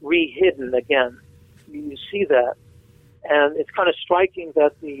re-hidden again. You see that. And it's kind of striking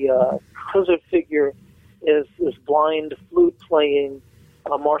that the Khizr figure is this blind flute-playing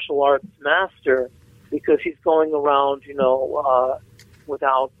martial arts master, because he's going around,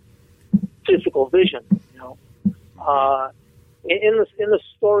 without physical vision, In the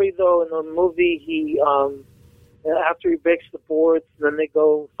story, though, in the movie, he after he breaks the boards, then they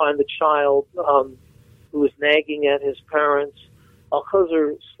go find the child who is nagging at his parents.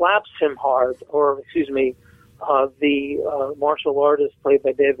 Al-Khizr slaps him hard, the martial artist played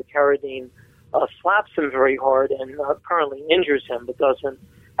by David Carradine slaps him very hard and apparently injures him, but doesn't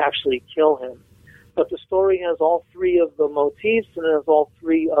actually kill him. But the story has all three of the motifs and it has all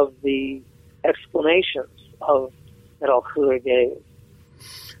three of the explanations that Al-Khizr gave.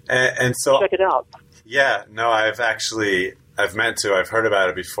 And so check it out. Yeah, no, I've meant to. I've heard about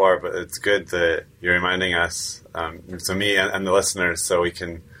it before, but it's good that you're reminding us, so me and the listeners, so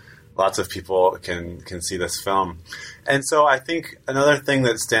lots of people can see this film. And so I think another thing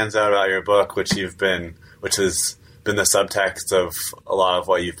that stands out about your book, which has been the subtext of a lot of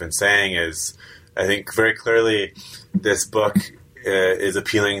what you've been saying, is I think very clearly this book is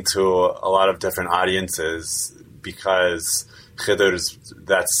appealing to a lot of different audiences, because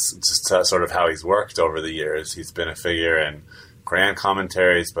that's just sort of how he's worked over the years. He's been a figure in Quran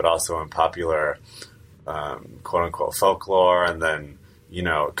commentaries, but also in popular quote-unquote folklore, and then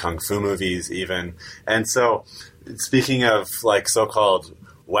kung fu movies even. And so, speaking of like so-called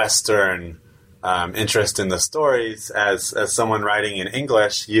Western interest in the stories, as someone writing in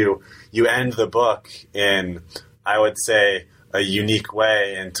English, you end the book in, I would say, a unique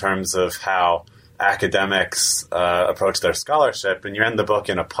way in terms of how academics approach their scholarship, and you end the book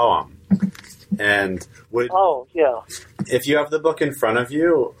in a poem. And if you have the book in front of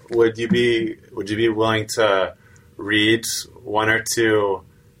you, would you be willing to read one or two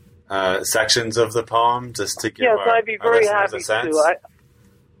sections of the poem just to give I'd be very happy to.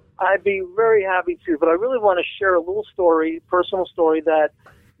 I'd be very happy to, but I really want to share a little story, personal story that,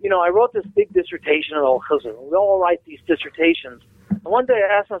 I wrote this big dissertation on Al-Khizr. We all write these dissertations. And one day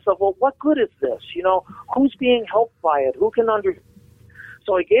I asked myself, well, what good is this? Who's being helped by it? Who can understand?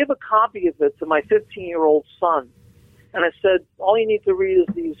 So I gave a copy of it to my 15-year-old son. And I said, all you need to read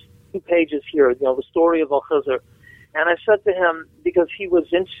is these 2 pages here, the story of Al-Khizr. And I said to him, because he was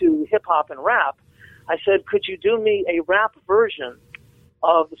into hip-hop and rap, I said, could you do me a rap version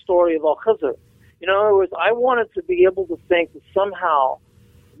of the story of Al-Khizr? In other words, I wanted to be able to think that somehow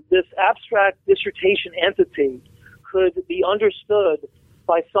this abstract dissertation entity could be understood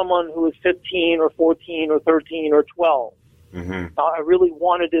by someone who is 15 or 14 or 13 or 12. Mm-hmm. I really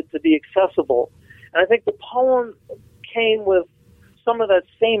wanted it to be accessible. And I think the poem came with some of that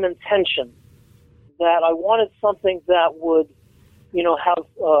same intention, that I wanted something that would, have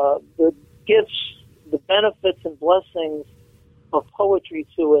the gifts, the benefits and blessings of poetry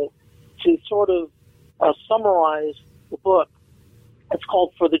to it, to sort of summarize the book. It's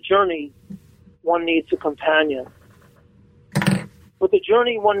called For the Journey, One Needs a Companion. For the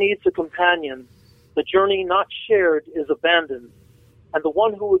journey, one needs a companion. The journey not shared is abandoned, and the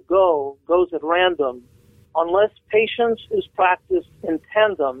one who would go goes at random, unless patience is practiced in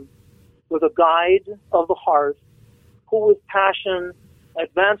tandem with a guide of the heart, who with passion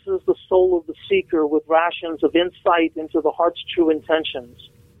advances the soul of the seeker with rations of insight into the heart's true intentions.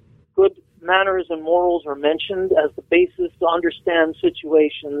 Good manners and morals are mentioned as the basis to understand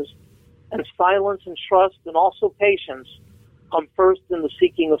situations, and silence and trust and also patience come first in the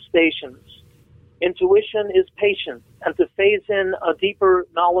seeking of stations. Intuition is patient, and to phase in a deeper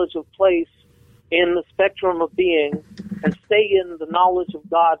knowledge of place in the spectrum of being and stay in the knowledge of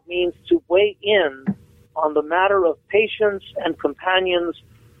God means to weigh in on the matter of patience and companions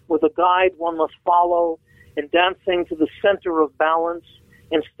with a guide one must follow in dancing to the center of balance,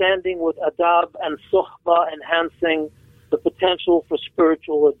 in standing with adab and suhba, enhancing the potential for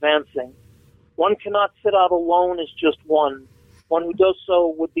spiritual advancing. One cannot sit out alone as just one. One who does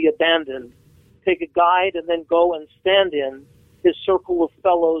so would be abandoned. Take a guide and then go and stand in his circle of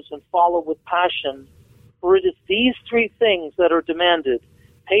fellows and follow with passion. For it is these three things that are demanded: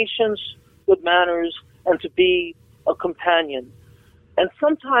 patience, good manners, and to be a companion. And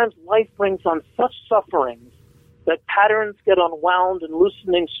sometimes life brings on such sufferings that patterns get unwound in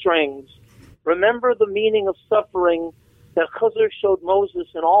loosening strings. Remember the meaning of suffering that Khizr showed Moses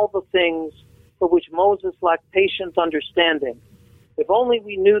in all the things for which Moses lacked patient understanding. If only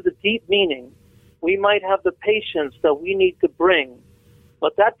we knew the deep meaning, we might have the patience that we need to bring.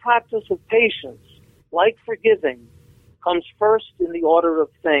 But that practice of patience, like forgiving, comes first in the order of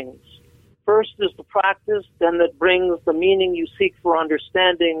things. First is the practice, then that brings the meaning you seek for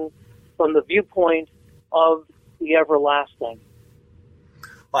understanding from the viewpoint of the everlasting.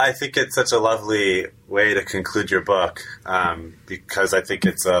 Well, I think it's such a lovely way to conclude your book, because I think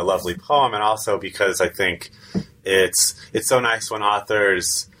it's a lovely poem, and also because I think it's so nice when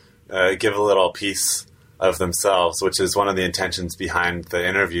authors give a little piece of themselves, which is one of the intentions behind the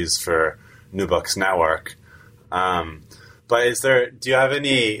interviews for New Books Network. But do you have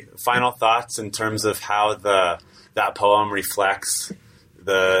any final thoughts in terms of how that poem reflects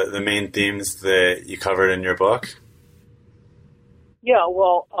the main themes that you covered in your book? Yeah,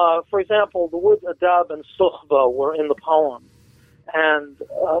 well, for example, the words adab and suhba were in the poem. And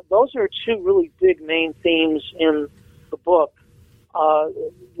those are two really big main themes in the book.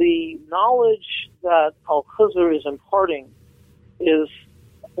 The knowledge that Al-Khizr is imparting is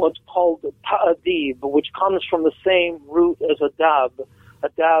what's called ta'adib, which comes from the same root as adab.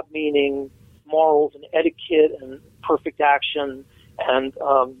 Adab meaning morals and etiquette and perfect action and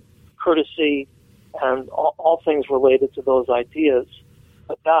courtesy and all things related to those ideas,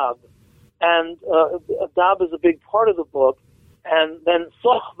 adab. And adab is a big part of the book. And then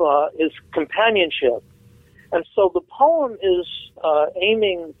sohba is companionship. And so the poem is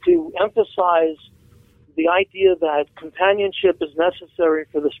aiming to emphasize the idea that companionship is necessary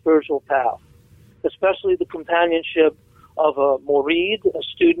for the spiritual path, especially the companionship of a murid, a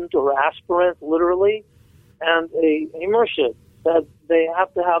student or aspirant, literally, and a murshid, that they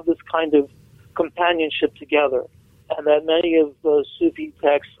have to have this kind of companionship together, and that many of the Sufi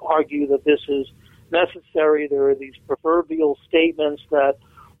texts argue that this is necessary. There are these proverbial statements that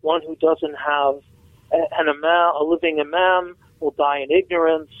one who doesn't have an imam, a living imam, will die in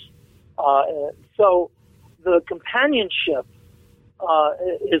ignorance. So the companionship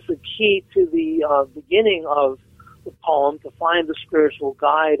is the key to the beginning of the poem, to find the spiritual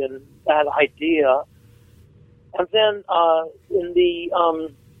guide and that idea. And then in the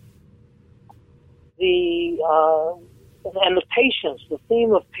patience, the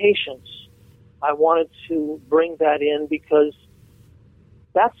theme of patience, I wanted to bring that in because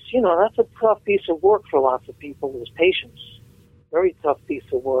that's a tough piece of work for lots of people, is patience. Very tough piece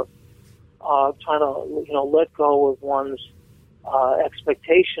of work. Trying to, let go of one's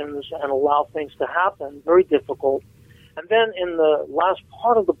expectations and allow things to happen. Very difficult. And then in the last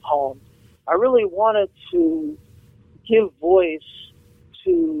part of the poem, I really wanted to give voice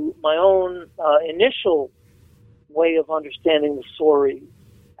to my own initial way of understanding the story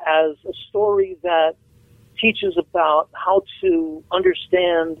as a story that teaches about how to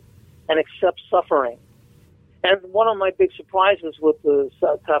understand and accept suffering. And one of my big surprises with the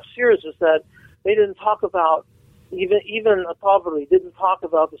tafsirs is that they didn't talk about, even At-Tabari didn't talk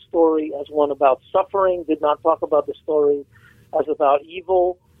about the story as one about suffering, did not talk about the story as about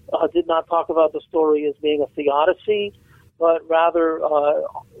evil, did not talk about the story as being a theodicy, but rather a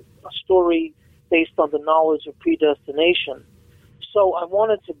story based on the knowledge of predestination. So I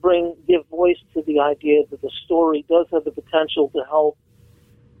wanted to give voice to the idea that the story does have the potential to help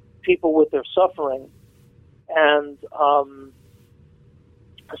people with their suffering. And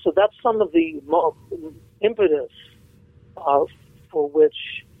so that's some of the impetus for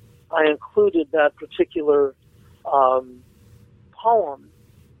which I included that particular poem.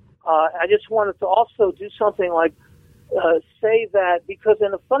 I just wanted to also do something like say that, because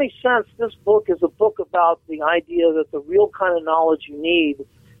in a funny sense, this book is a book about the idea that the real kind of knowledge you need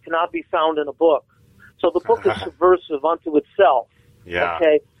cannot be found in a book. So the book is subversive unto itself. Yeah.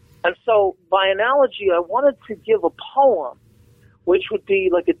 Okay. And so, by analogy, I wanted to give a poem which would be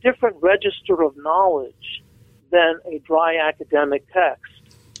like a different register of knowledge than a dry academic text,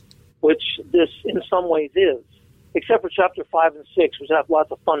 which this in some ways is, except for chapter 5 and 6, which have lots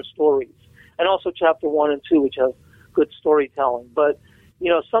of fun stories, and also chapter 1 and 2, which have good storytelling. But,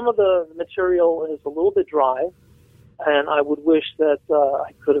 some of the material is a little bit dry, and I would wish that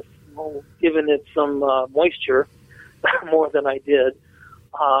I could have given it some moisture more than I did.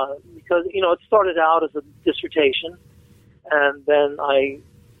 Because, it started out as a dissertation, and then I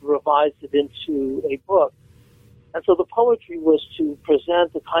revised it into a book. And so the poetry was to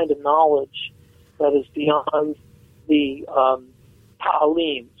present the kind of knowledge that is beyond the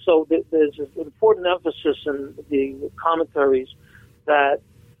ta'alim. So there's an important emphasis in the commentaries that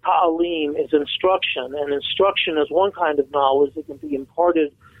ta'alim is instruction, and instruction is one kind of knowledge that can be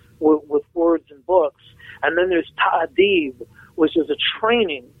imparted with words and books. And then there's ta'adib, which is a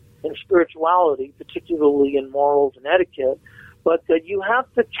training in spirituality, particularly in morals and etiquette, but that you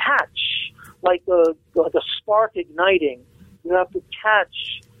have to catch, like a spark igniting, you have to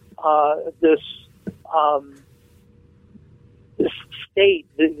catch this state,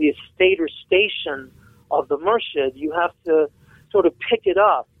 the state or station of the murshid. You have to sort of pick it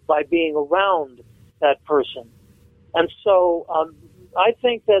up by being around that person. And so I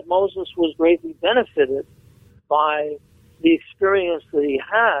think that Moses was greatly benefited by the experience that he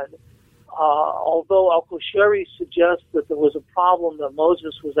had, although Al-Qushayri suggests that there was a problem that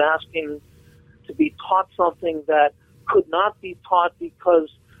Moses was asking to be taught something that could not be taught because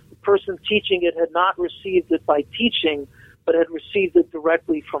the person teaching it had not received it by teaching, but had received it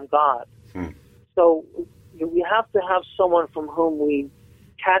directly from God. So we have to have someone from whom we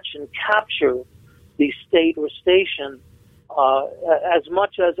catch and capture the state or station as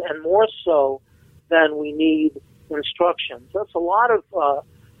much as and more so than we need instructions. That's a lot of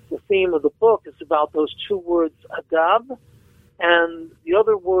the theme of the book is about those two words, adab, and the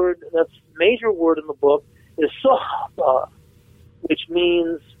other word, that's major word in the book, is suhba, which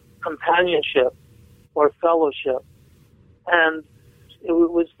means companionship or fellowship. And it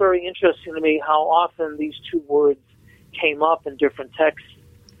was very interesting to me how often these two words came up in different texts.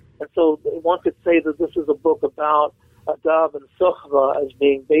 And so one could say that this is a book about adab and suhba as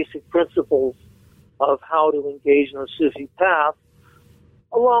being basic principles of how to engage in the Sufi path,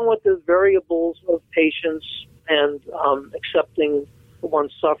 along with the variables of patience and accepting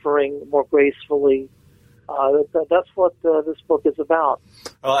one's suffering more gracefully. That's what this book is about.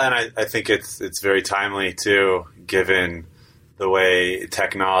 Well, and I think it's very timely, too, given the way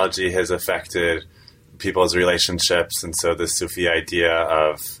technology has affected people's relationships. And so the Sufi idea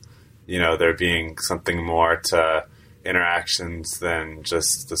of, there being something more to interactions than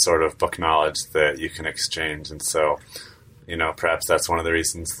just the sort of book knowledge that you can exchange. And so, perhaps that's one of the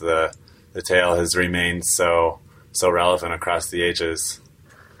reasons the tale has remained so relevant across the ages.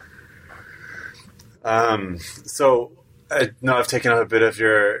 So I know I've taken up a bit of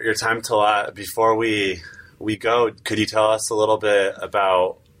your time before we go. Could you tell us a little bit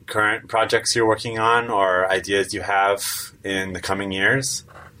about current projects you're working on or ideas you have in the coming years?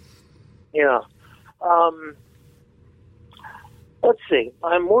 Yeah. Let's see.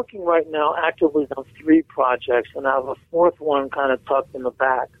 I'm working right now actively on 3 projects, and I have a 4th one kind of tucked in the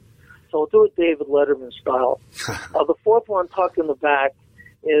back. So I'll do it David Letterman style. The 4th one tucked in the back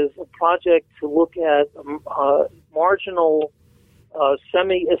is a project to look at marginal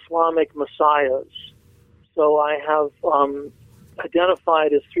semi-Islamic messiahs. So I have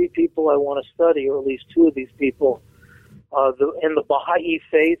identified as 3 people I want to study, or at least 2 of these people. In the Baha'i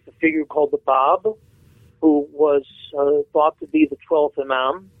faith, a figure called the Bab, who was thought to be the 12th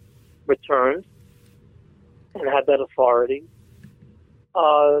Imam, returned, and had that authority.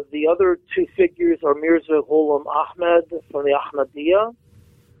 The other 2 figures are Mirza Ghulam Ahmad from the Ahmadiyya,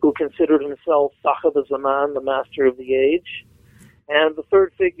 who considered himself Sahib al-Zaman, the master of the age. And the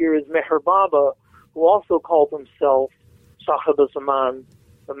 3rd figure is Meher Baba, who also called himself Sahib al-Zaman,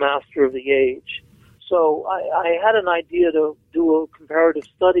 the master of the age. So I had an idea to do a comparative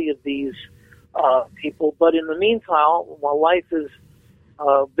study of these people, but in the meantime, while life is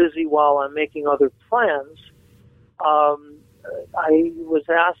busy while I'm making other plans, I was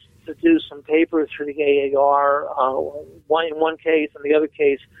asked to do some papers for the AAR. In one case, in the other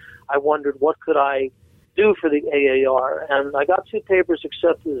case, I wondered what could I do for the AAR, and I got 2 papers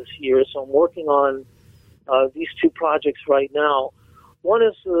accepted this year, so I'm working on these 2 projects right now. One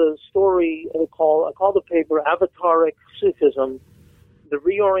is a story I call the paper Avataric Sufism, the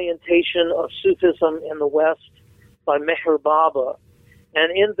reorientation of Sufism in the West by Meher Baba.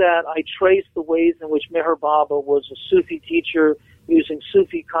 And in that, I trace the ways in which Meher Baba was a Sufi teacher using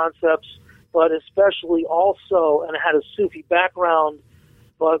Sufi concepts, but especially also, and had a Sufi background,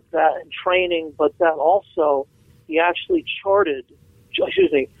 but that in training, but that also he actually chartered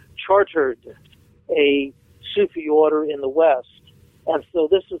a Sufi order in the West. And so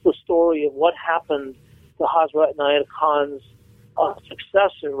this is the story of what happened to Hazrat Inayat Khan's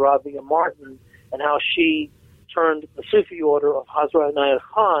successor, Rabia Martin, and how she turned the Sufi order of Hazrat Inayat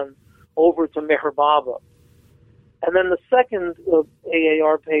Khan over to Meher Baba. And then the second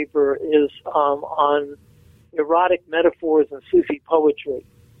AAR paper is on erotic metaphors in Sufi poetry.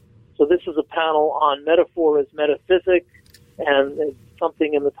 So this is a panel on metaphor as metaphysic, and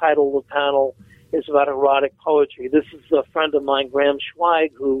something in the title of the panel is about erotic poetry. This is a friend of mine, Graham Schweig,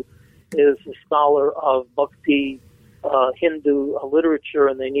 who is a scholar of Bhakti Hindu literature,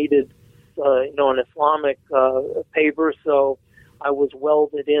 and they needed an Islamic paper, so I was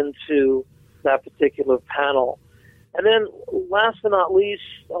welded into that particular panel. And then, last but not least,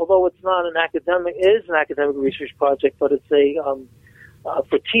 although it is an academic research project, but it's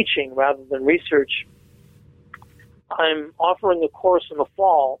for teaching rather than research, I'm offering a course in the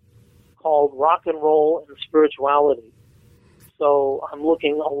fall called Rock and Roll and Spirituality. So I'm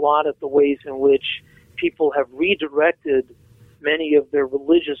looking a lot at the ways in which people have redirected many of their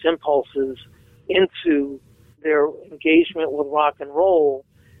religious impulses into their engagement with rock and roll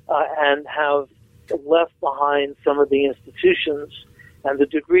and have left behind some of the institutions and the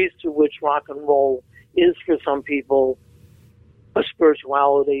degrees to which rock and roll is for some people a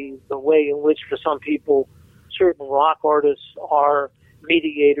spirituality, the way in which for some people certain rock artists are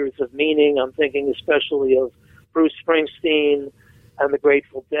mediators of meaning. I'm thinking especially of Bruce Springsteen and the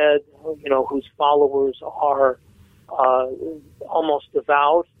Grateful Dead, whose followers are almost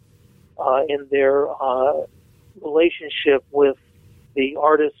devout in their relationship with the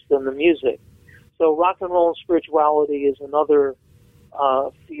artists and the music. So rock and roll and spirituality is another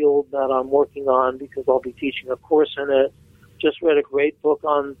field that I'm working on because I'll be teaching a course in it. Just read a great book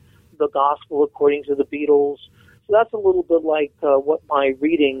on the gospel according to the Beatles. So that's a little bit like what my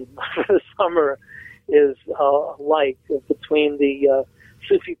reading for the summer is like, between the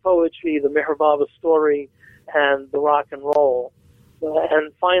Sufi poetry, the Meher Baba story, and the rock and roll.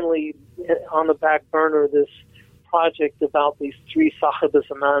 And finally, on the back burner, this project about these three Sahib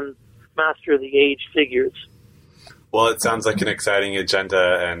Zaman, Master of the Age figures. Well, it sounds like an exciting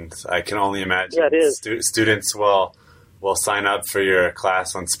agenda, and I can only imagine students will sign up for your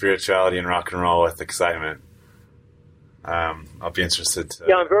class on spirituality and rock and roll with excitement. I'll be interested to...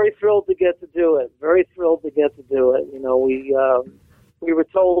 Yeah, I'm very thrilled to get to do it. Very thrilled to get to do it. We were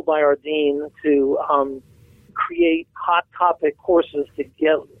told by our dean to create hot topic courses to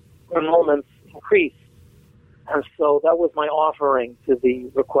get enrollments increased. And so that was my offering to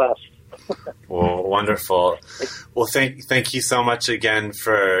the request. Well, wonderful. Well, thank you so much again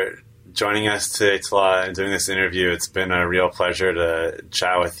for joining us today, Talat, and doing this interview. It's been a real pleasure to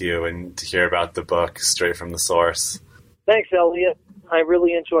chat with you and to hear about the book straight from the source. Thanks, Elliot. I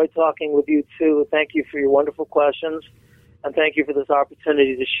really enjoyed talking with you, too. Thank you for your wonderful questions, and thank you for this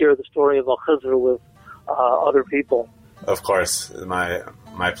opportunity to share the story of Al-Khidr with other people. Of course.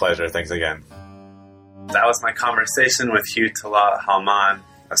 My pleasure. Thanks again. That was my conversation with Hugh Talat Halman,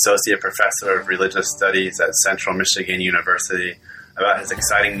 Associate Professor of Religious Studies at Central Michigan University, about his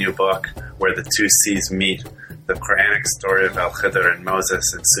exciting new book, Where the Two Seas Meet, the Quranic story of Al-Khidr and Moses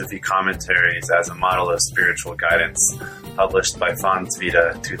and Sufi commentaries as a model of spiritual guidance, published by Fons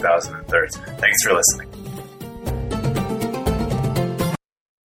Vita 2013. Thanks for listening.